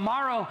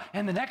tomorrow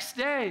and the next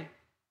day?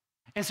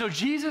 And so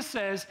Jesus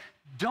says,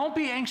 don't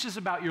be anxious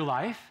about your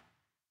life.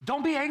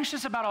 Don't be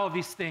anxious about all of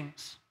these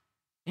things.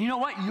 And you know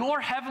what?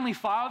 Your heavenly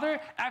Father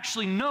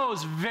actually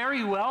knows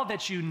very well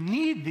that you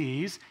need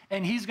these,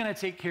 and he's going to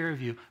take care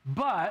of you.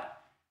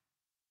 But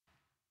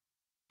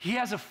he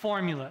has a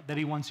formula that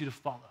he wants you to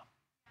follow.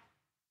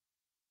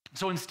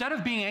 So instead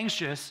of being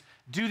anxious,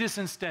 do this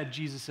instead,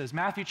 Jesus says.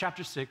 Matthew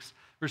chapter 6,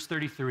 verse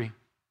 33.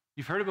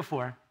 You've heard it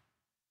before.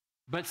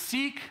 But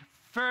seek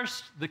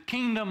first the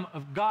kingdom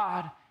of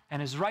God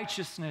and his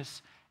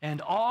righteousness,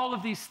 and all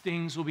of these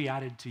things will be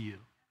added to you.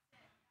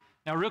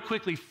 Now, real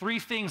quickly, 3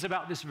 things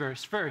about this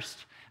verse.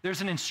 First,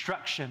 there's an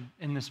instruction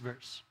in this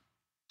verse.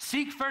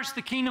 Seek first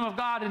the kingdom of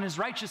God and his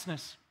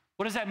righteousness.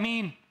 What does that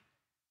mean?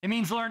 It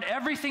means learn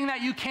everything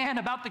that you can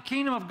about the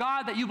kingdom of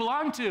God that you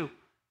belong to.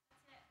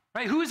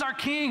 Right? Who is our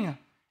king?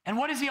 And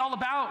what is he all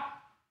about?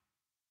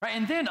 Right?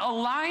 And then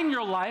align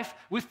your life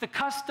with the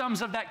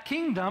customs of that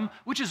kingdom,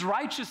 which is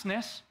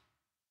righteousness.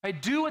 Right?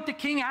 Do what the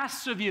king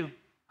asks of you.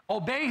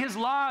 Obey his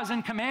laws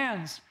and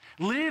commands.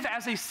 Live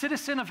as a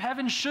citizen of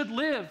heaven should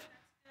live.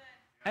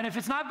 And if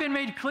it's not been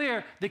made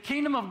clear, the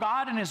kingdom of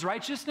God and his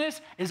righteousness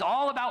is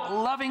all about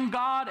loving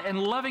God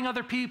and loving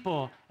other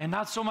people, and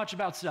not so much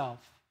about self.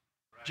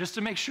 Right. Just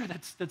to make sure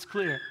that's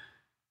clear.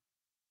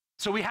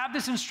 So we have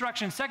this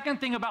instruction.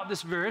 Second thing about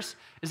this verse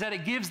is that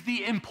it gives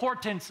the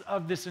importance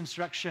of this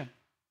instruction.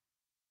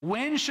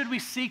 When should we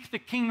seek the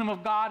kingdom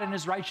of God and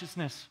his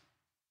righteousness?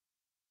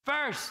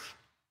 First.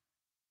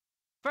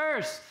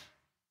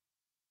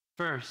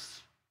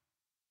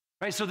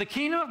 Right, so the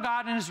kingdom of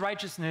God and his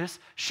righteousness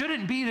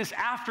shouldn't be this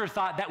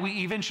afterthought that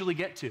we eventually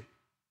get to.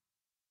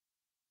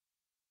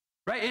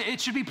 Right?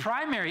 It should be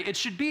primary. It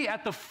should be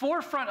at the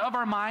forefront of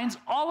our minds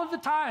all of the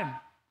time.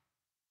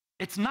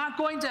 It's not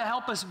going to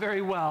help us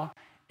very well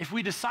if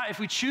we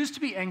choose to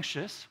be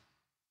anxious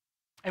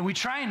and we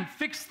try and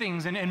fix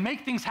things and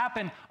make things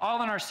happen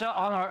all on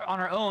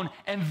our own,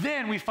 and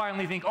then we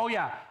finally think, oh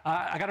yeah,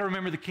 I got to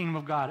remember the kingdom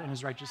of God and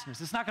his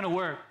righteousness. It's not going to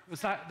work.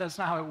 That's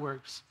not how it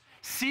works.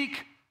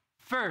 Seek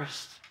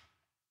first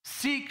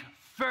the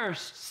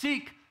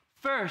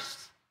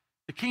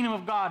kingdom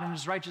of God and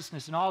his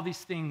righteousness, and all these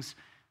things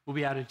will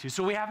be added to.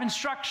 So we have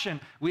instruction,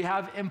 we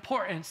have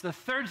importance. The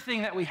third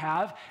thing that we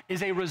have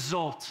is a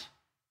result.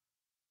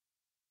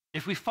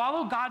 If we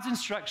follow God's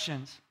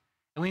instructions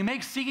and we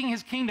make seeking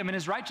his kingdom and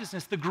his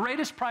righteousness the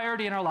greatest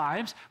priority in our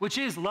lives, which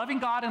is loving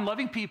God and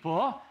loving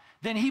people,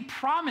 then he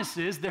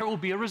promises there will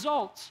be a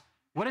result.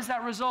 What is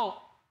that result?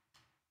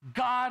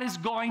 God is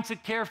going to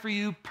care for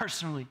you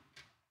personally.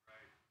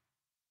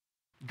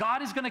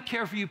 God is going to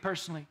care for you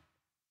personally.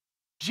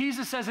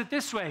 Jesus says it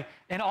this way,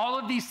 and all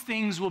of these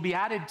things will be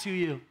added to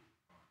you.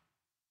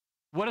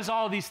 What does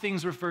all of these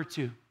things refer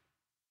to?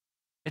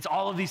 It's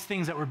all of these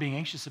things that we're being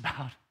anxious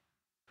about.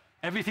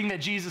 Everything that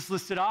Jesus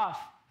listed off,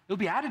 it'll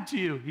be added to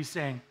you, he's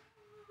saying.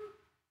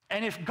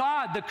 And if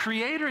God, the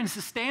creator and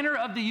sustainer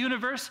of the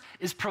universe,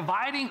 is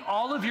providing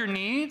all of your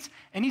needs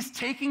and he's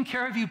taking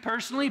care of you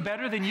personally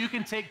better than you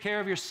can take care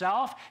of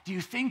yourself, do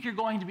you think you're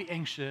going to be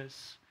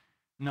anxious?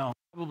 No,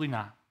 probably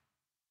not.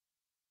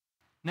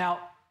 Now,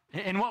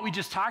 in what we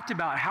just talked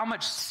about, how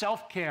much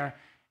self-care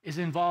is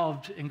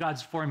involved in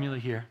God's formula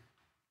here?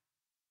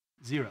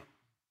 0.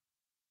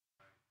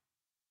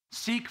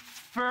 Seek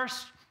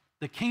first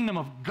the kingdom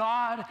of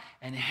God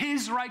and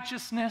his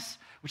righteousness,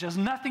 which has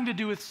nothing to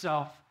do with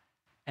self,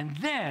 and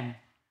then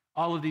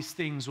all of these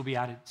things will be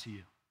added to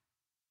you.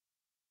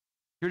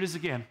 Here it is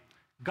again.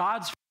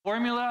 God's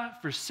formula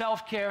for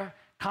self-care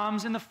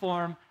comes in the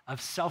form of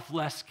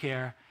selfless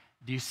care.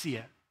 Do you see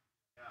it?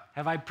 Yeah.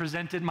 Have I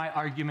presented my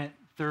argument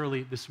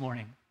thoroughly this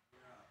morning?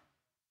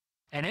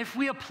 Yeah. And if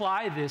we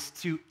apply this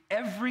to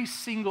every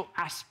single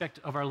aspect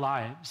of our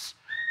lives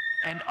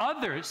and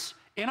others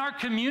in our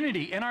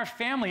community, in our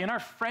family, in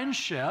our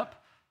friendship,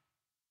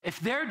 if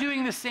they're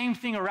doing the same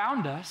thing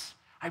around us,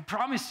 I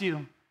promise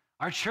you,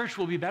 our church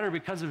will be better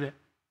because of it.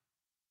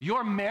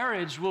 Your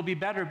marriage will be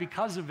better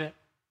because of it.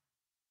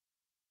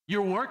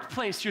 Your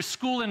workplace, your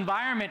school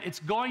environment, it's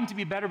going to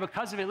be better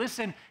because of it.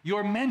 Listen,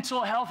 your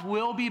mental health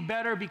will be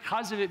better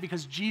because of it,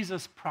 because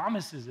Jesus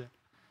promises it.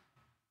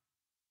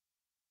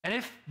 And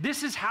if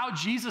this is how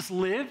Jesus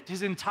lived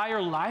his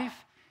entire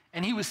life,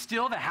 and he was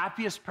still the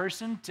happiest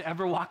person to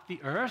ever walk the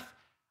earth,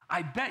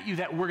 I bet you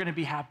that we're going to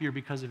be happier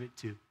because of it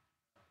too.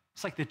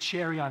 It's like the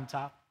cherry on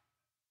top.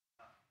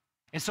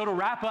 And so to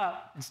wrap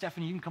up, and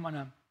Stephanie, you can come on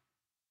up.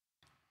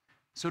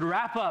 So to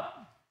wrap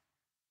up,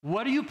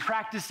 what are you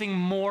practicing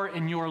more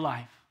in your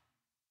life?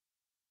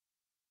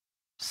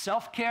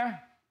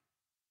 Self-care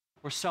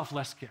or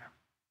selfless care?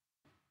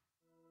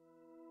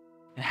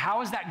 And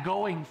how is that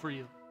going for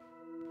you?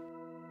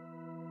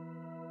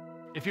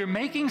 If you're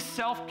making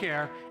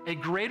self-care a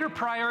greater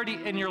priority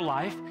in your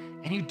life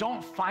and you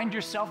don't find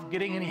yourself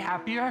getting any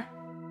happier,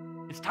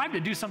 it's time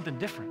to do something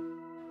different.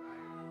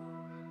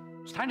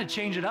 It's time to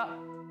change it up.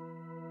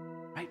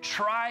 Right?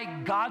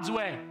 Try God's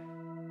way.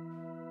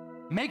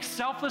 Make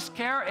selfless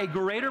care a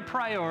greater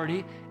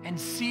priority and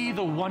see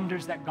the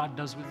wonders that God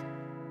does with you.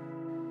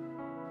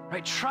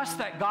 Right? Trust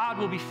that God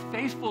will be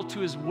faithful to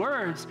his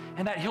words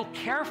and that he'll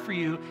care for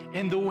you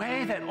in the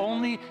way that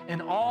only an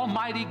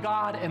almighty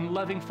God and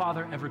loving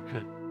Father ever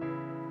could.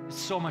 It's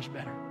so much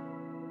better.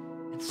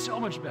 It's so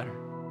much better.